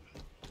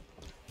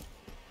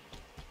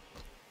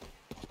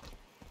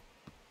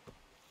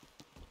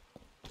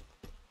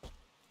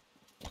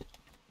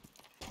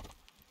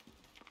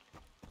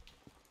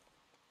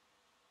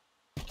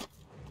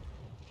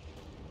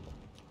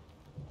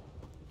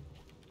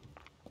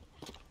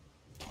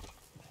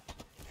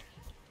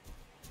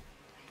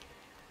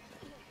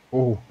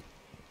 Oh.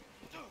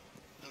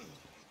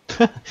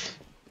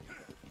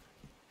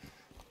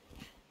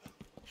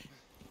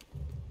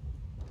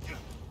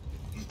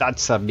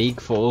 That's a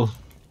big fall.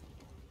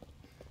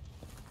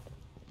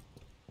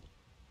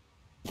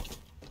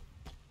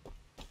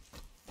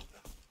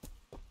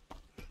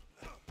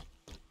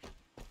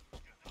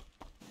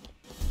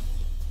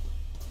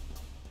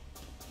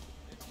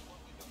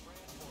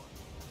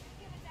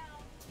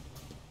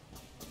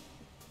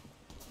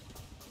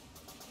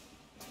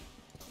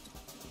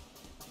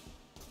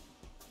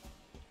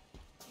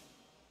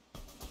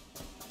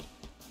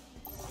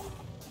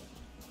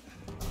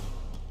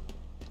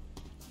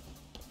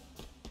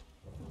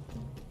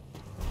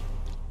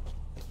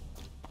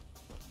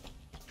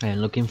 I'm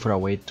looking for a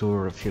way to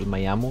refill my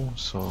ammo,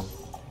 so...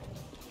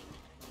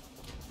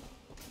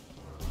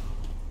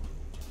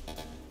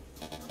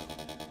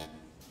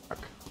 Fuck.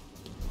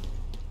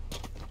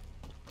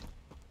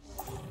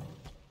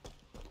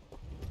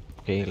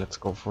 Okay, let's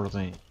go for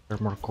the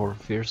armor core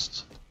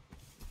first.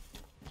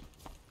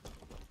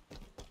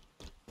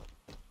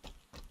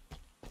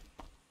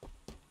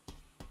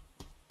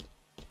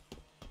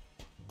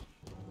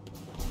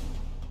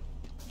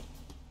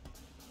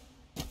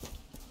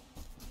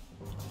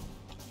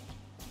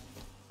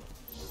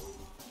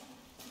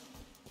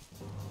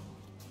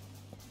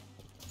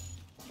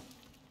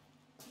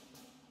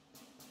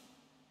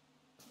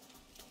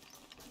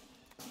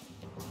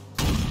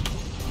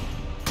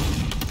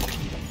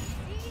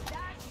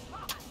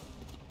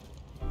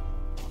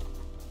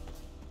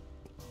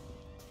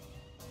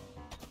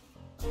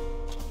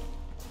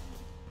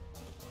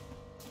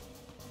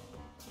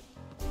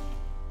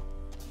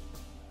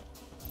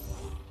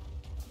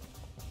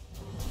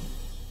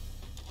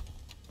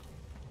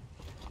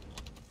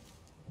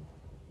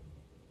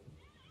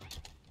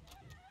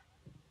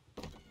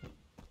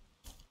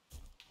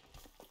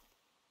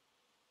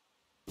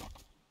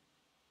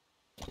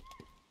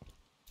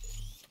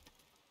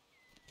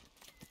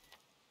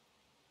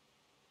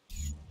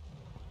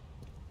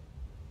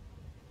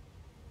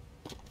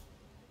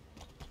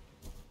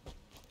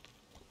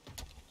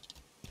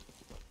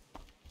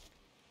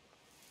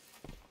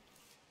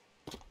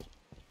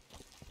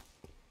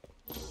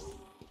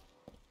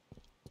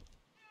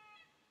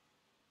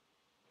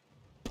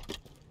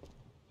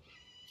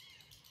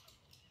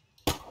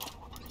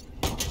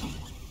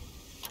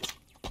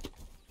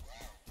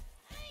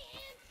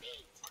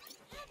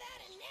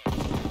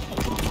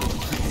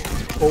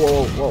 Whoa,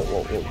 whoa, whoa,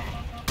 whoa, whoa.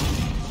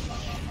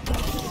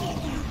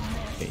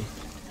 Okay.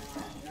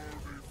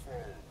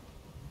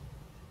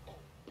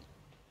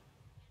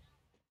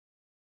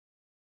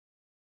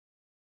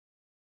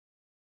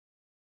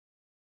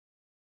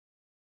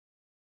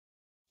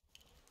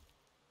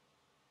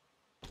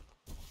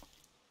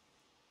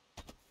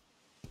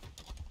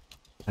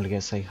 I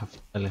guess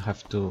I'll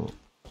have to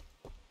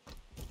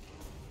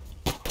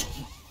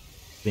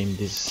climb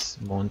this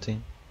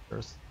mountain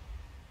first.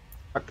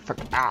 Fuck, fuck,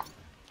 ah!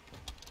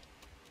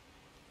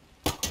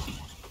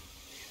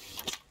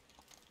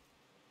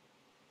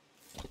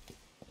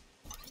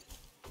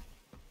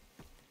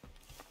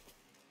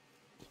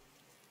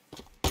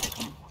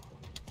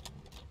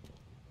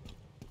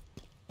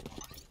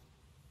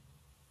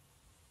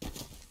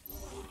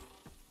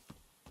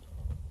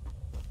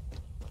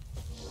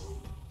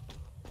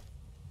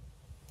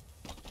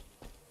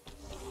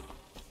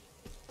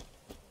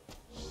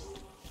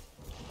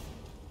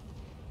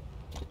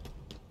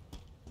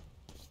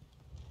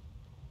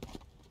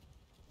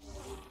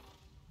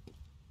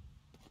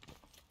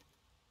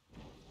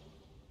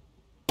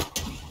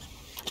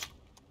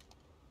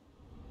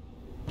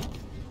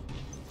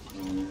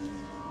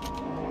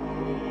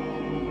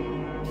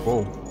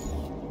 Whoa.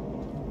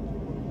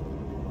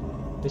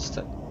 What is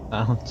that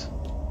sound?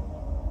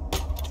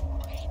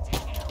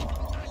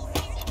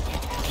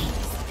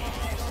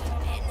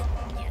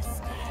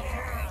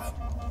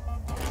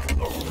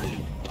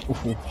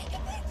 Ooh.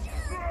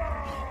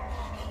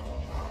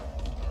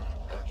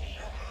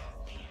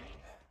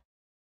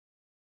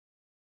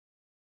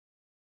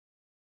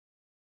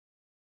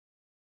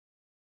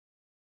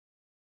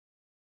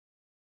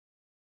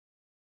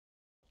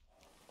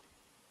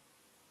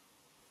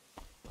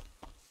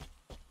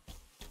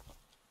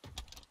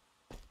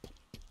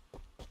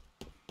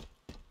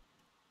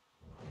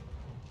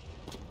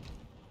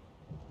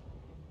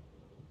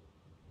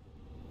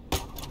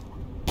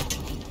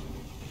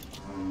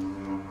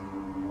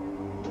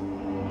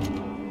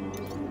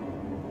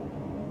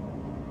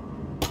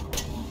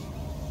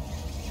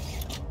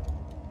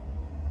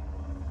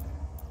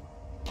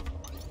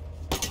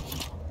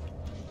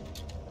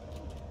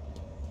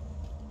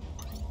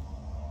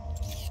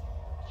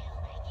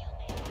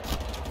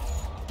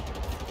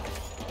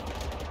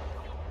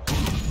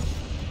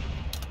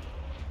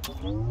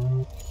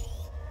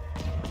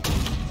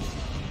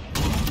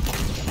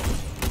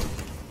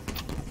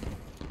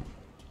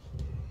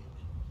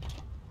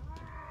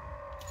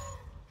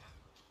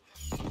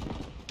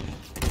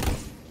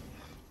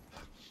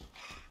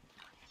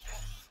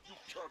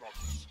 cannot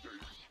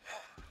escape.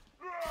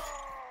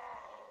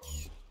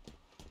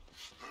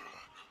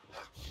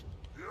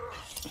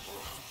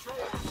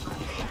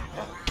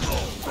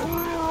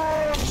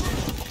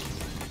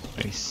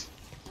 Nice.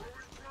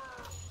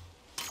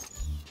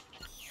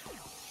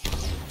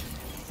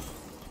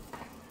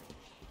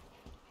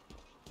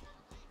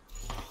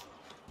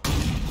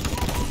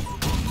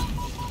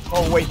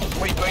 Oh wait.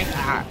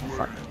 Ah,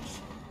 fuck.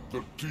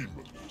 The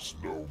demon is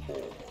no more.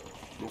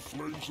 The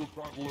flames of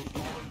battle have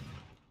died.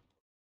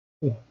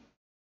 Ooh.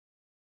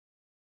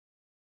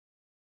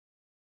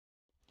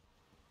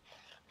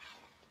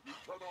 You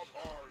cannot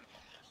hide.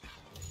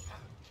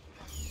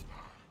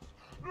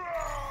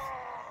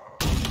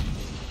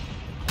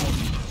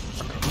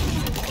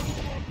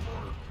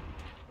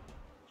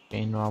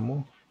 Okay, no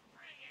ammo.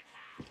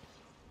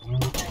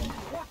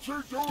 What's he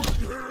doing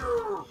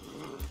here?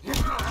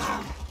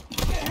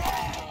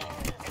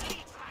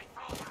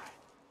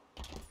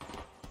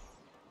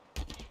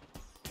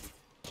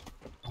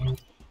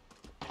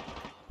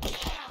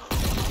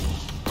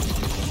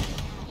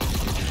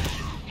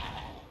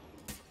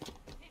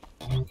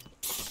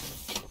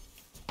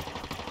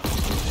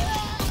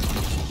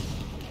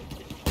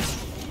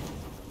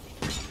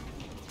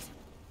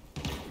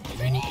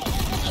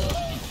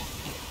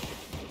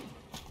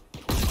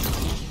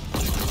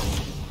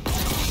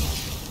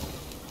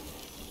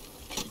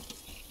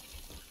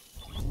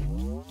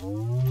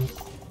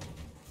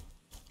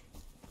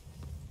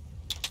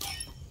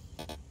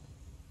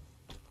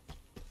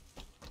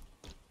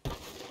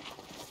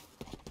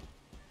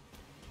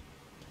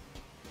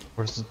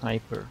 Where's the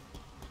sniper?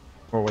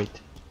 Oh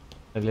wait,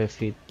 I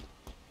left it.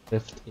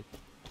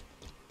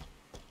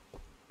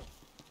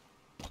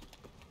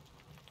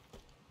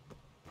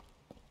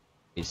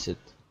 Is it?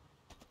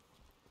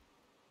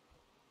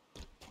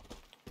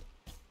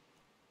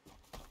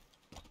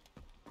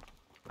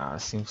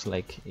 Seems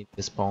like it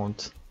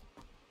spawned.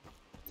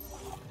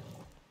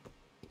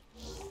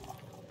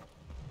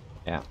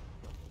 Yeah.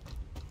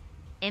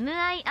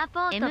 MI アポ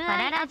ート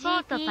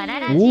パラ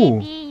ラ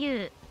Ooh.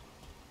 GPU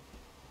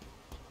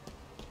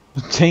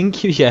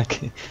Thank you,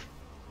 Jack.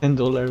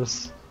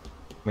 $10.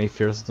 My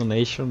first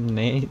donation.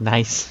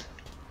 Nice.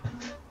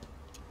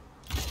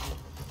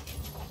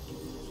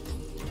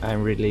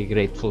 I'm really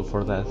grateful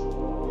for that.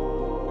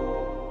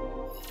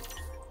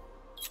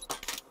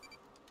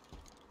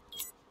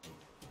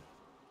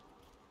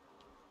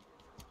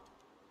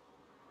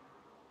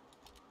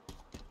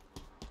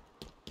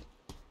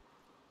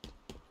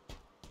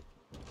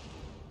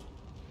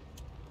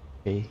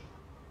 Okay.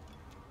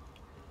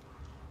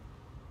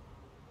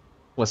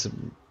 Was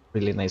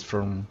really nice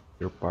from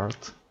your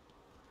part.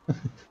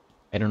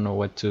 I don't know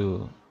what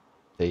to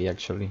say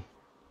actually.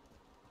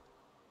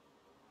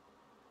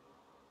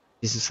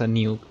 This is a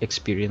new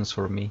experience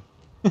for me.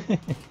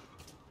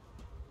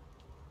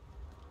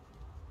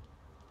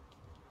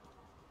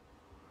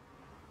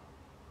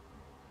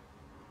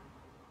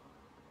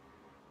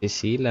 Y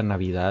sí, la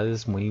Navidad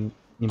es muy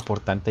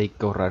importante, hay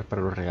que ahorrar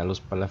para los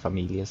regalos para la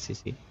familia, sí,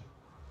 sí.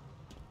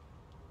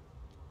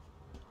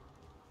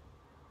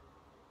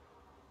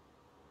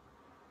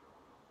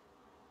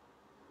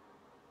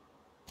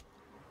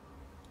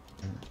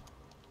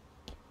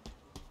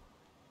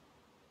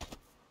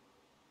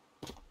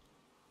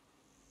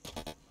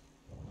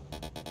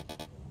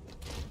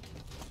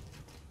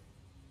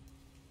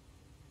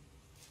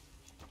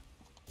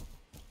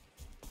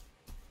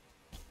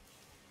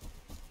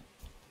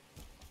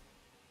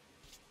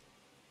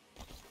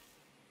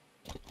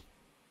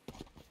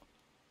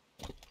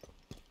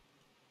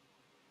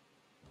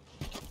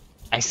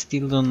 I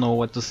still don't know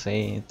what to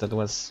say. That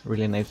was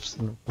really nice,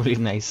 really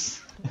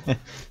nice.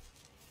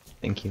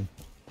 Thank you.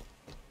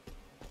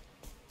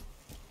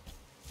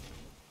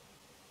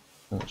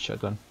 Oh,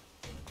 shotgun.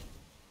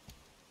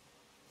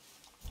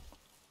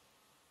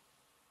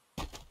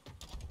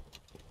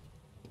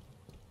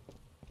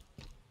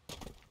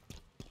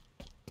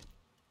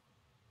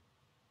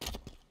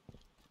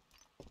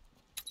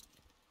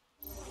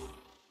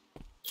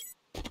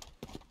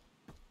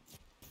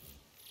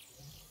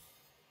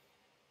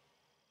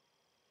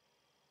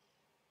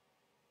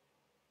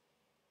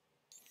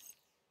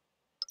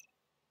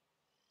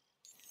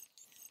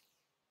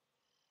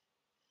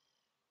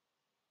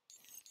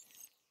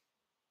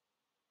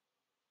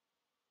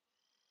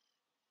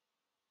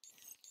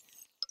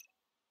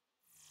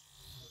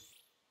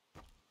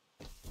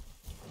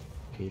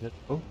 Okay, let's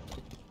go.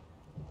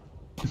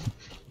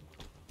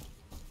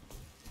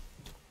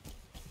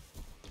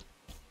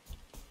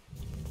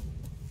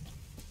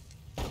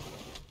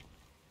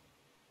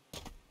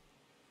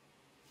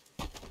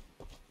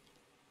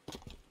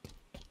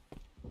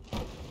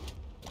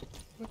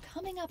 We're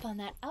coming up on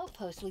that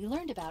outpost we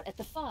learned about at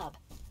the FOB.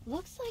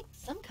 Looks like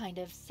some kind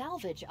of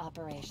salvage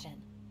operation.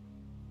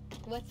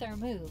 What's our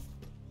move?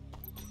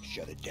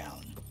 Shut it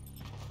down.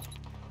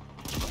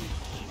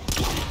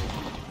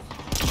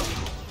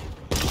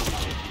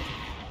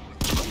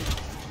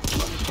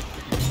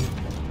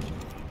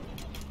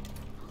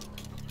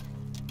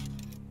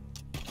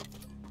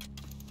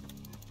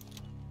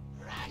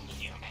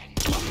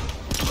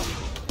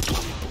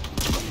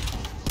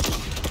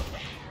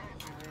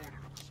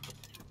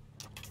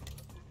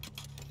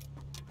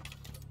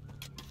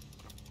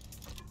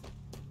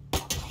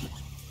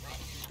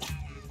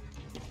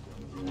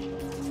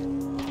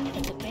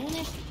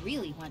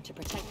 want to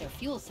protect their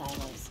fuel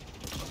silos.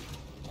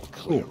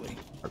 Clearly.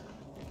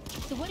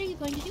 So what are you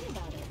going to do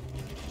about it?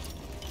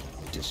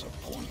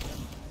 Disappoint them.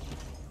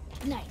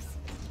 Nice.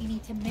 You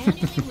need to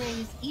manually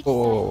raise each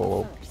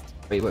Oh,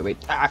 silo first. wait.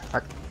 Ah,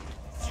 fuck.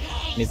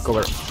 Need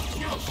cover.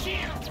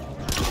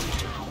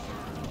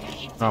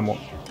 No ammo.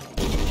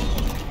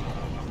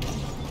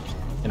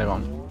 And I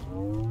gone.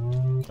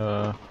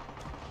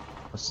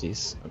 What's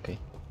this? Okay.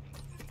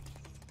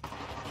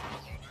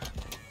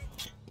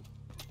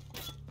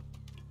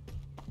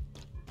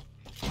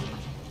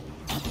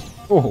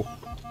 Oh.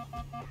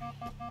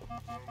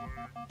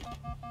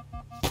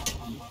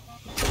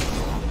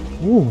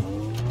 Ooh.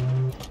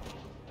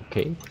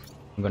 Okay,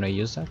 I'm gonna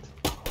use that.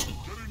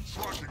 Getting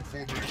tracking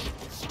formation.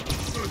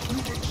 The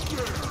human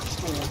stare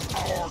stole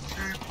our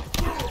keep.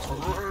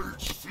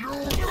 Great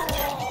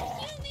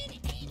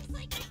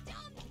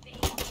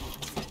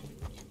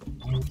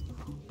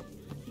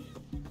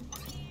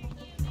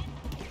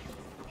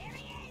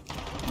fury!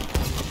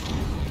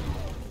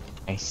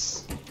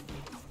 Nice.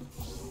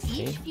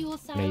 Each fuel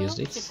Can I silo use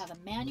should this? have a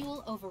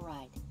manual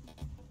override.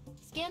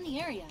 Scan the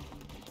area.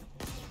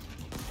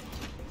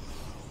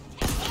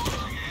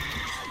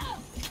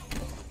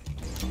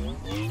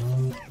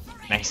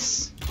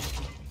 Nice.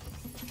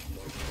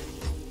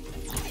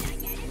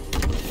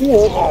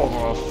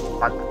 Whoa,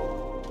 fuck.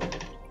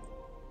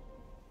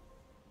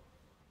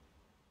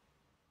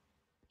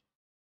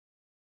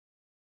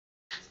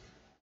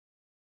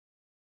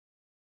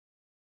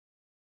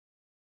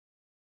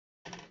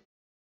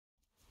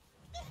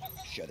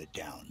 Shut it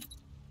down.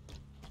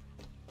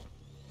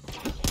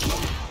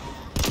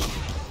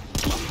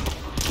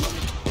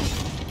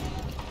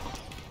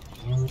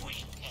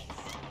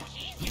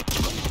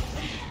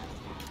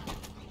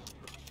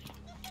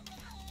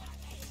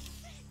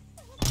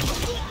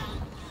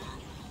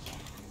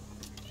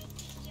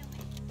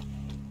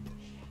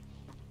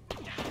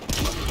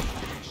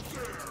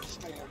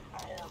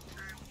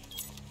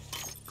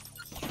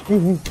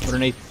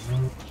 Grenade.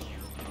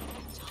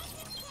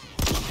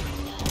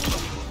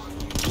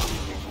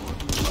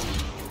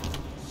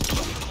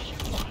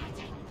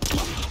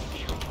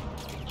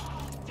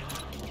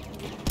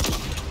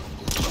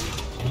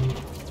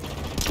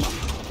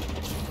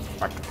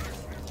 Fuck.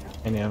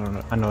 I need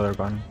another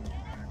gun.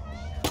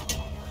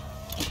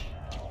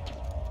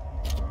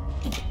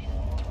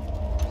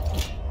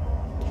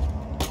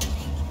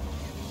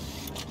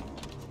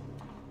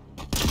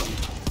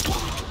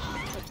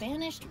 The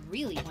Banished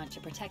really want to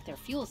protect their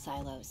fuel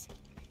silos.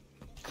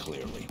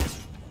 Clearly.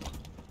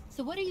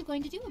 So what are you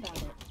going to do about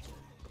it?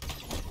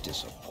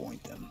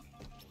 Disappoint them.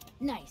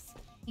 Nice.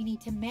 You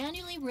need to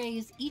manually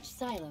raise each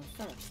silo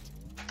first.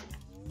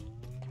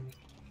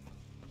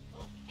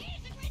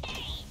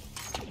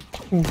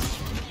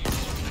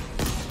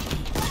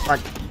 Fuck.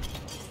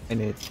 I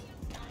need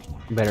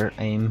better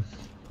aim.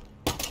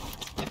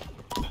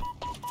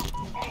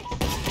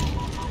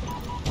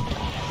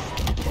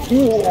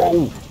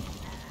 Whoa!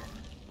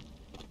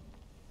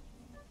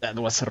 That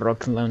was a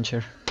rocket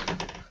launcher.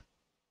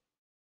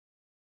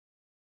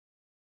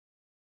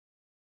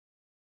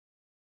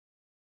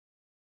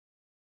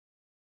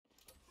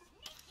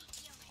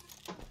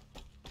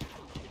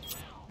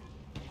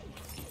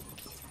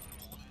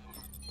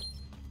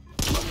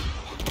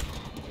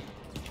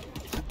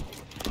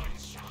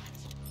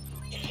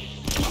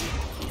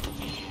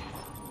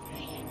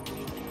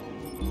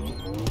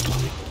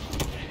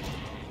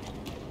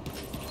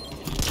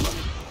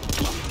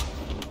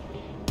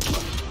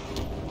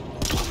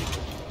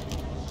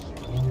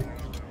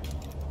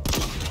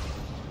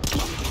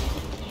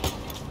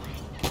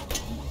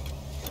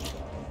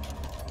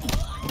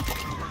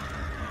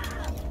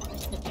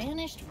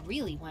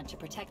 Really want to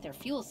protect their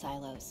fuel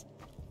silos.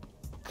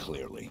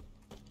 Clearly.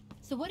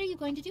 So what are you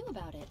going to do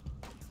about it?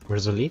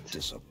 Where's the lead?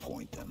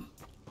 Disappoint them.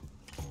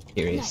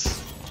 Here he is.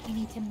 Nice. You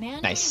need to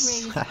manually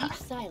Nice. raise each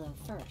silo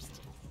first.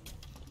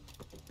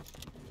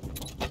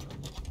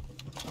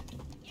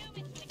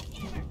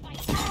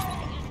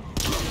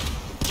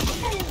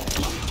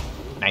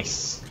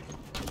 Nice.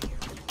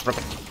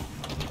 Rocket.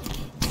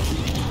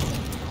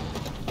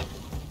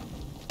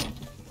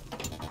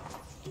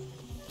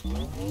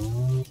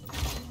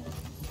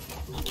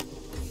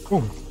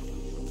 Ooh.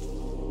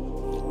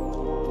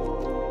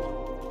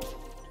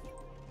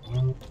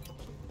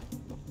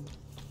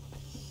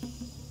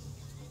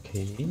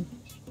 Okay.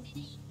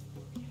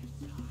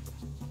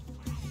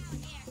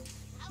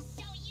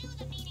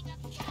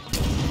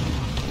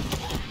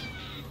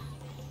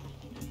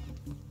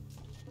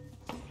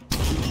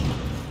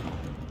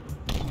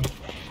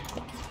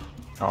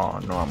 Oh,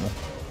 no ammo.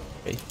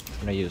 Okay, I'm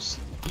gonna use.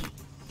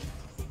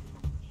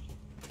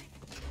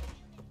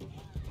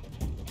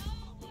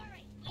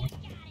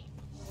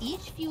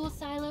 Each fuel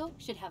silo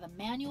should have a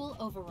manual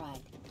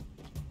override.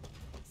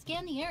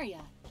 Scan the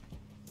area.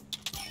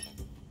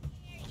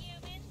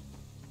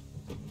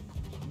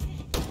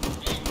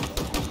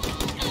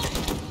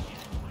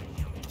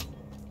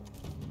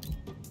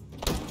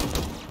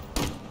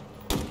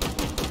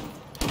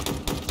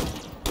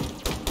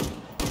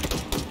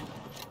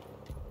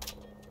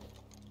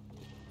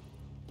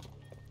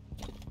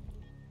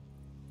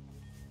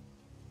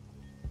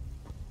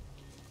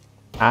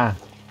 Ah,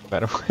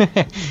 claro.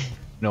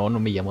 No, no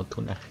me llamo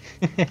Tuna.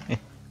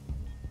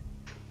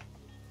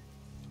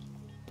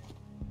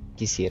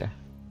 Quisiera.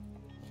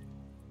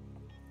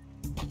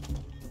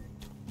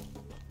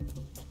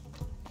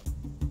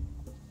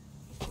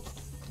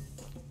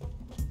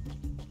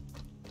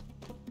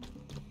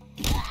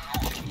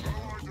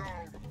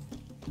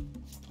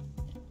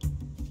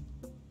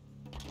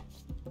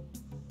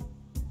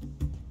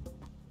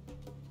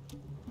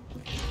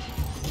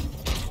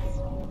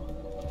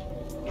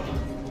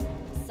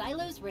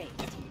 Silos raised.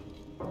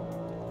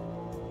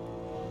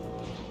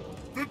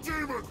 The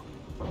demon!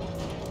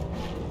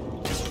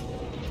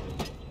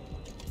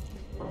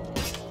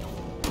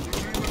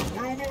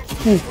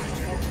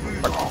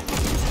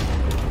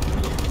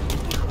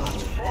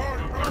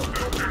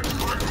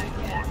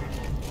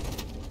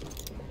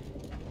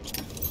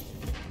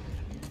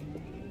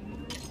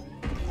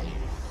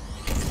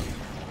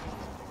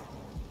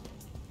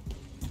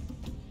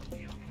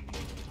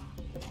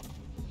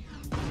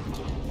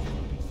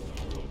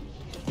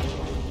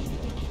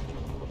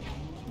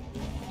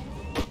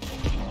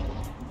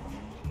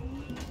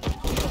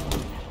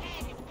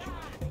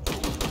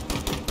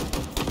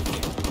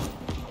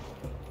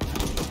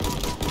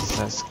 This is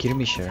a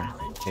skirmisher,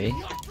 okay.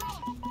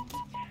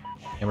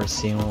 Never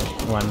seen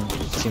one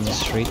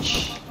seems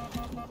rich.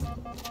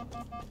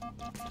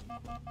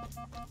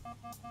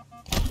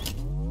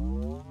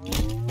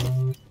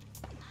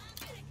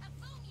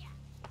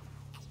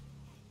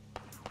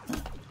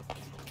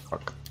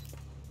 Fuck.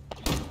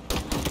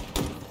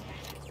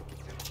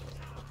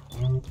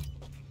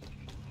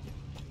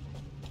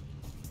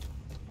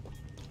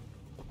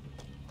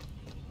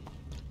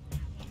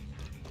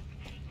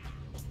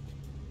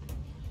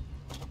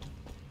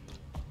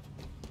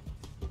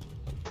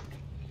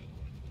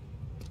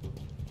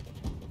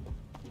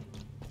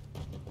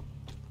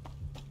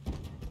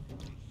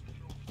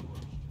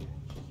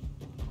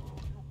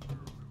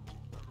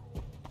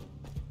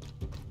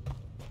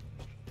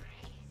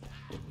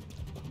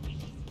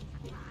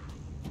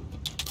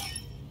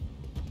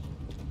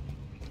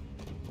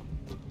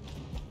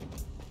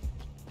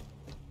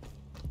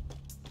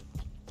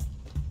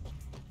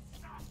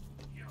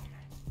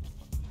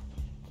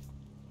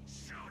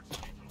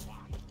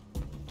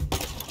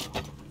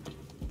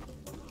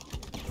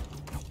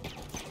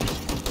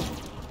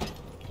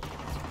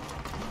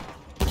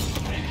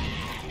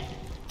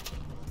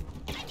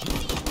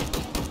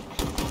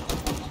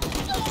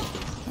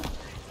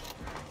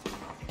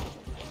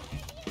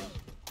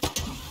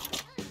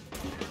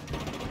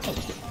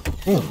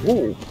 Oh,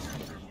 whoa.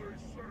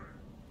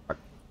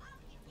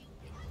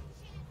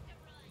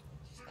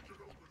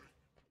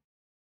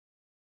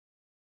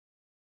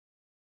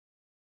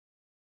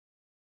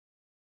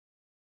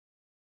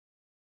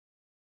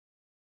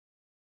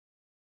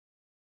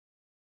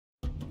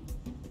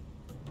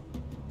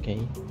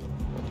 Okay.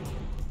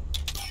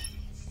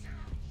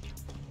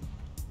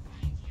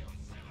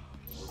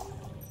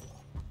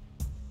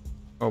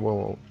 Oh,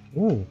 whoa,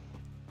 whoa. Ooh,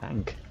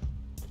 tank.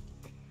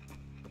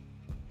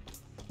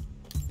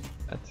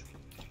 That.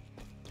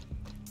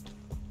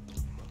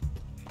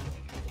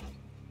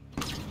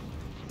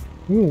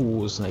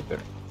 Ooh, sniper.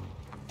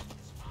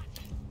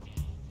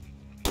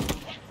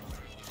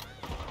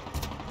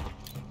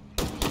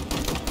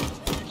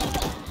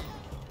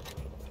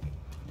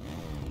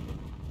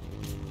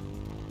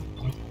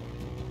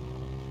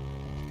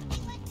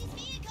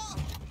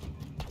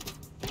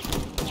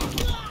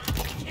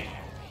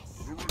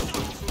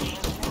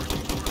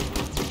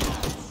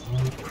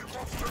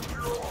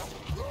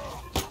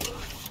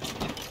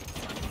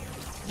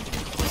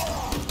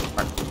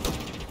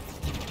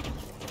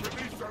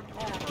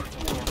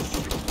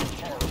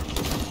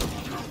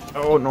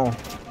 Oh no,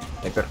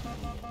 sniper.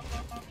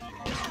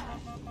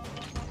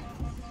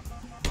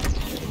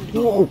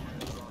 Whoa!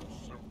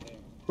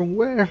 From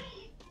where?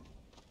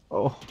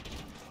 Oh.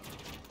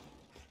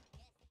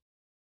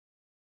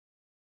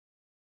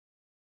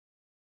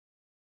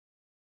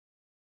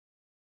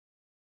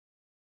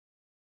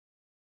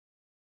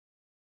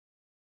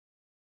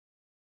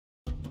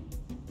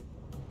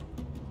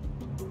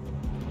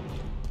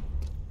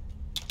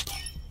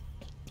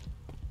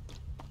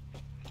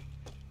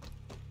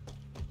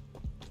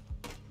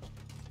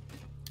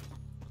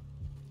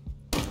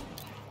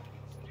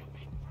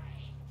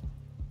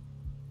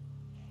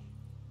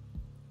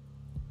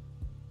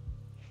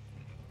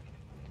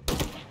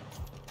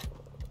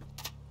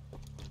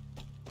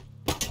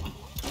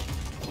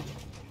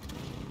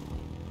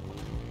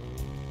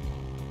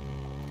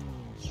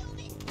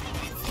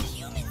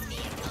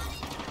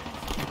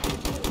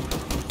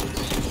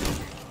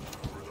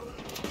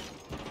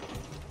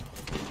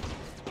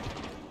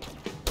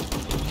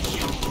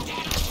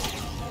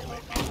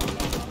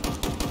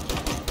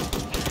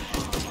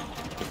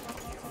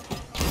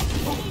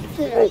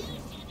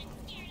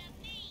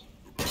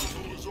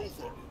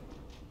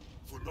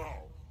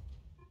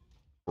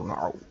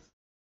 No.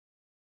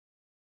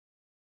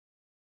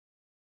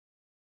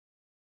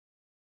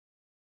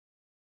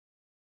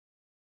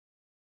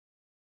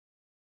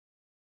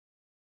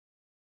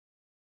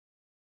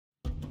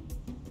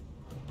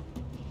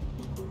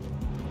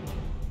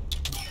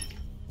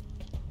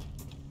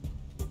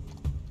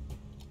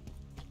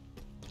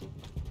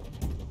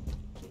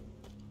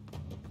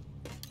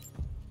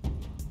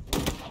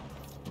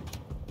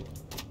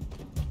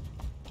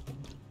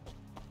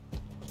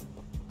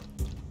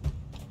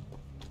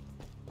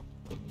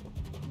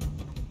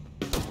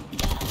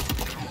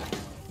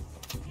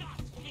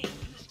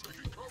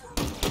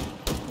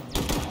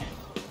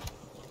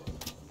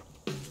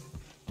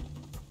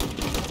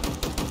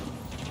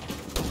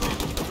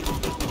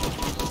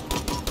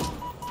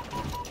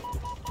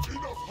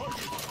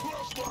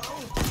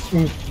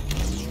 That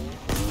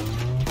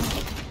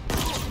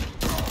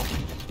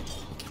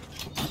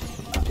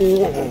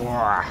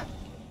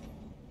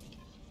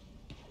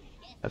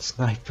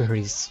sniper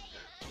is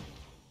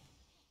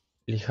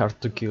really hard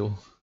to kill.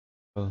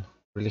 Well,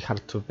 really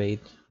hard to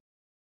bait.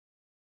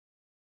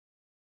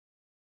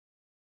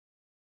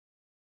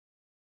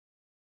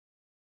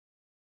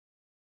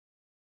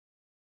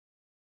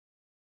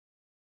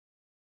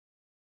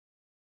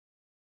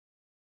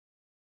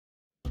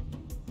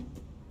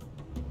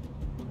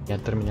 Ya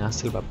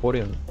terminaste el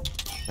Vaporeon.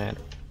 A ver.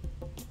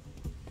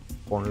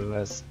 Pon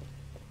las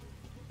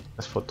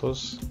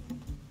fotos.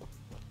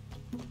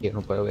 Yo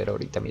no puedo ver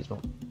ahorita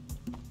mismo.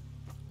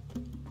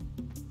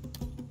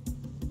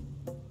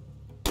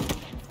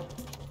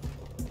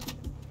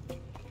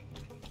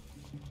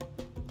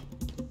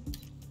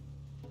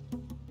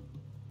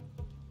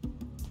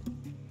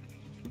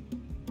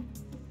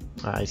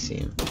 I see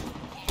him.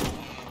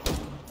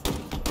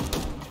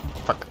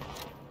 Fuck.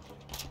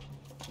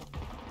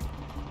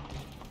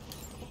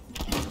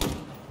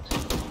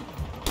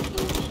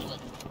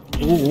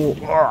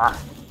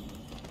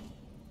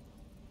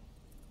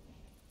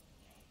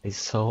 I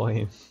saw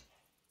him.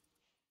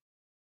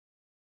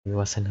 It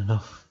wasn't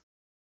enough.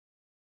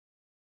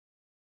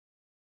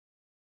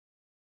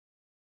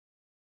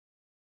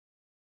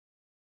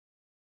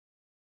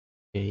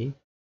 Okay.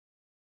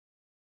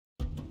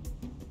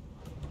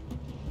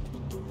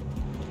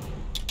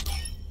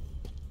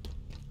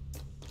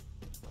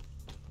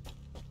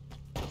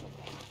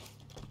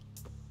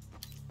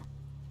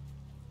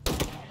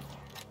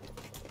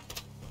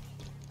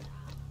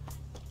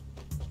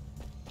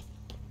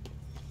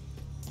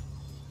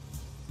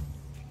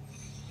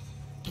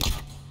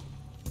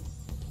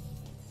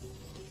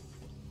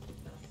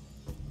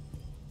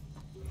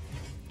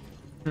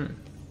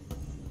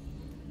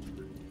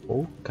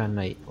 Oh, can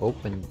I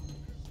open?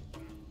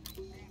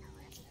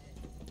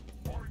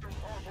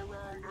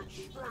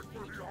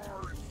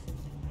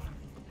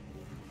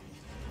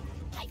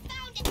 I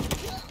found it!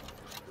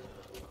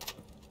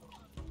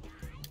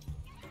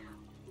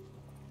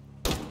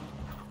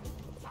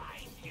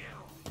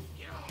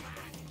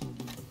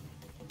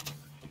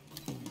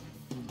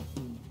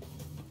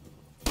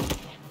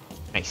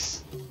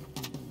 Nice.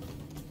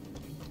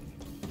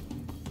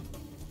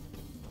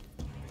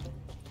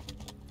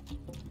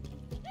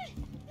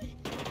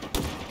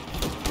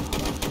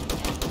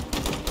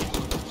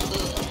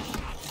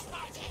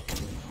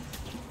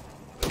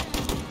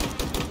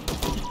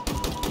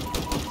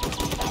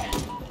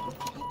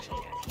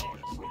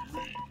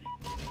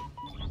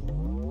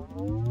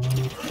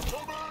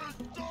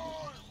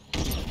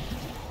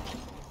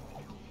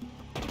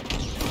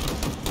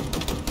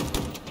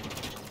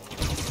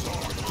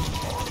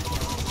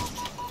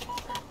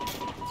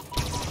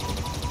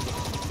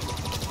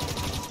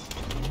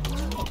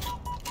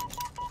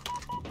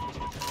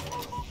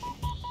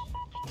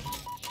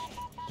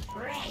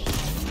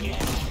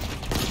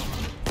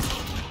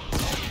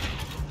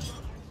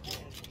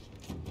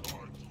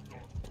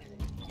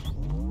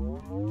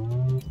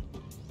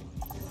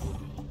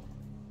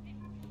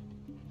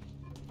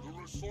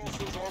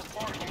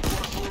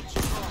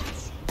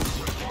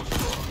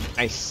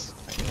 Nice.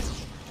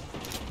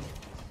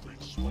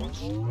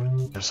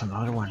 There's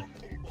another one.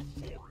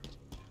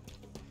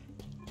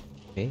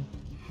 Okay,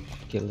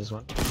 kill this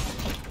one.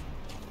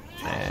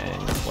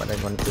 And what I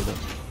want to do.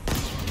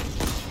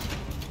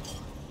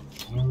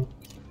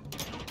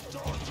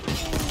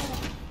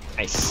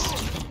 Nice.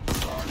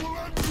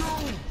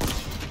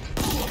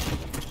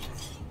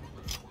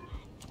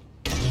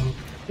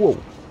 Whoa.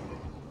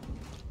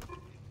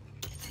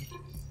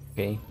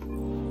 Okay,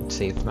 it's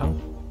safe now.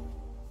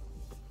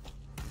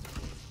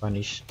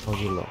 Punish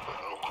Audio Lock.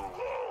 Look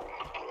around,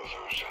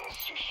 brothers and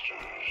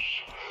sisters.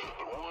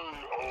 The way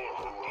our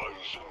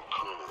horizon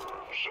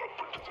curves up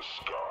into the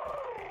sky,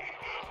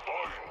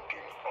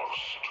 binding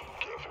us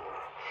together.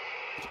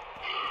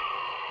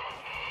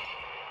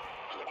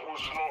 It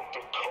was not the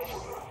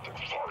Covenant that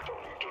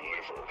finally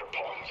delivered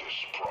upon this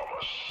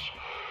promise.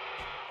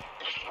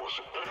 It was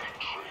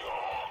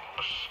Atriox,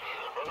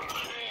 and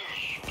he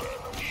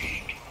vanished.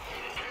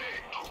 He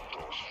took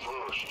those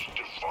first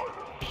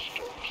defiant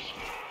steps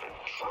and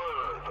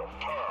tread a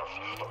path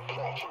the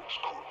prophets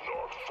could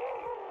not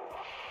follow.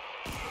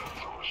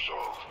 The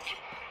result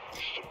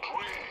is the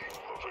dream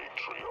of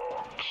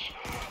Atriox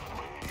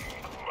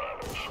made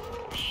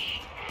manifest.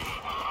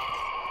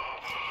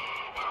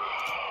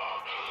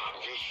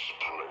 This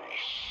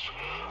place,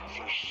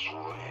 this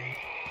ring,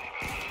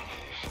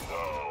 is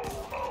now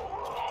our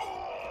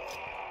home,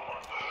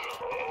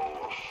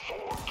 our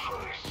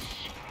fortress,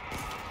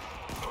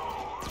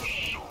 our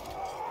sword.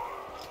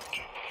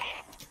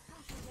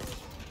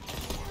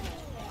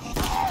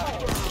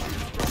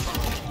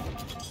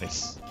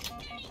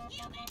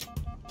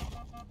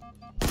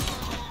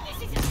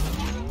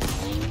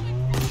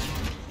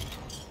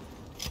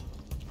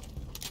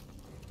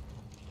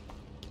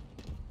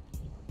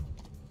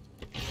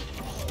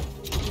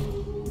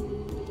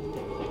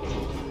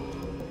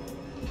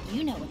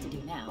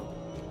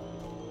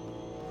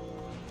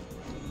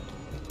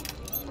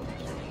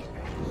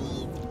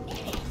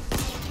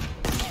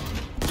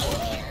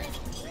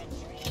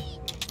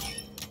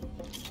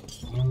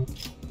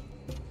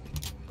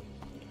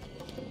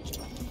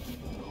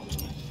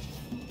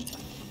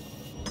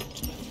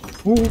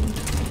 Ooh.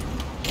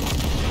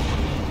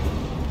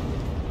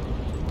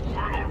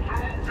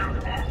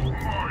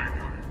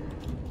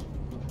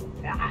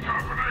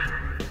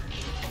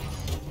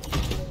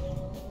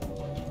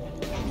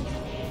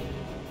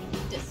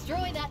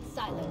 Destroy that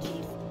silo,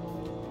 Chief.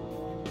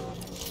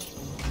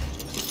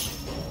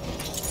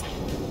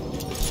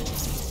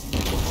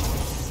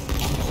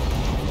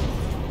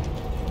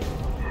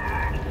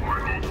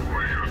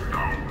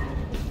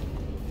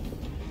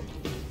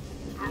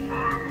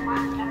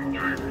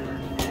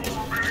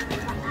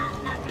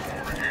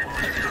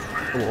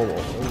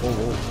 Over.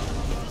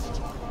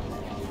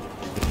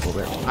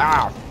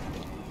 Ah!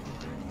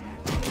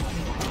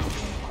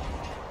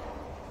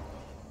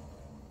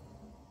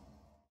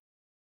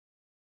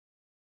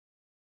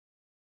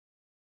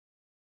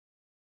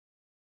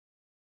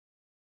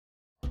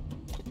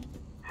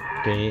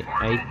 Okay,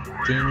 I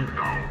think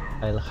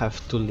I'll have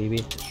to leave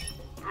it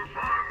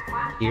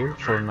here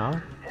for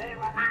now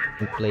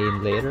and play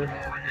it later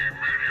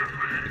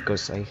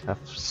because I have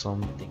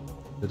something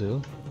to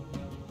do.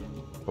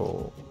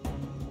 So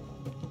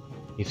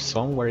if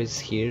somewhere is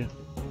here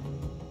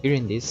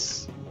hearing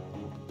this,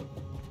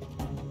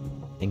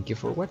 thank you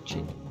for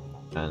watching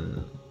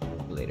and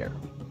later.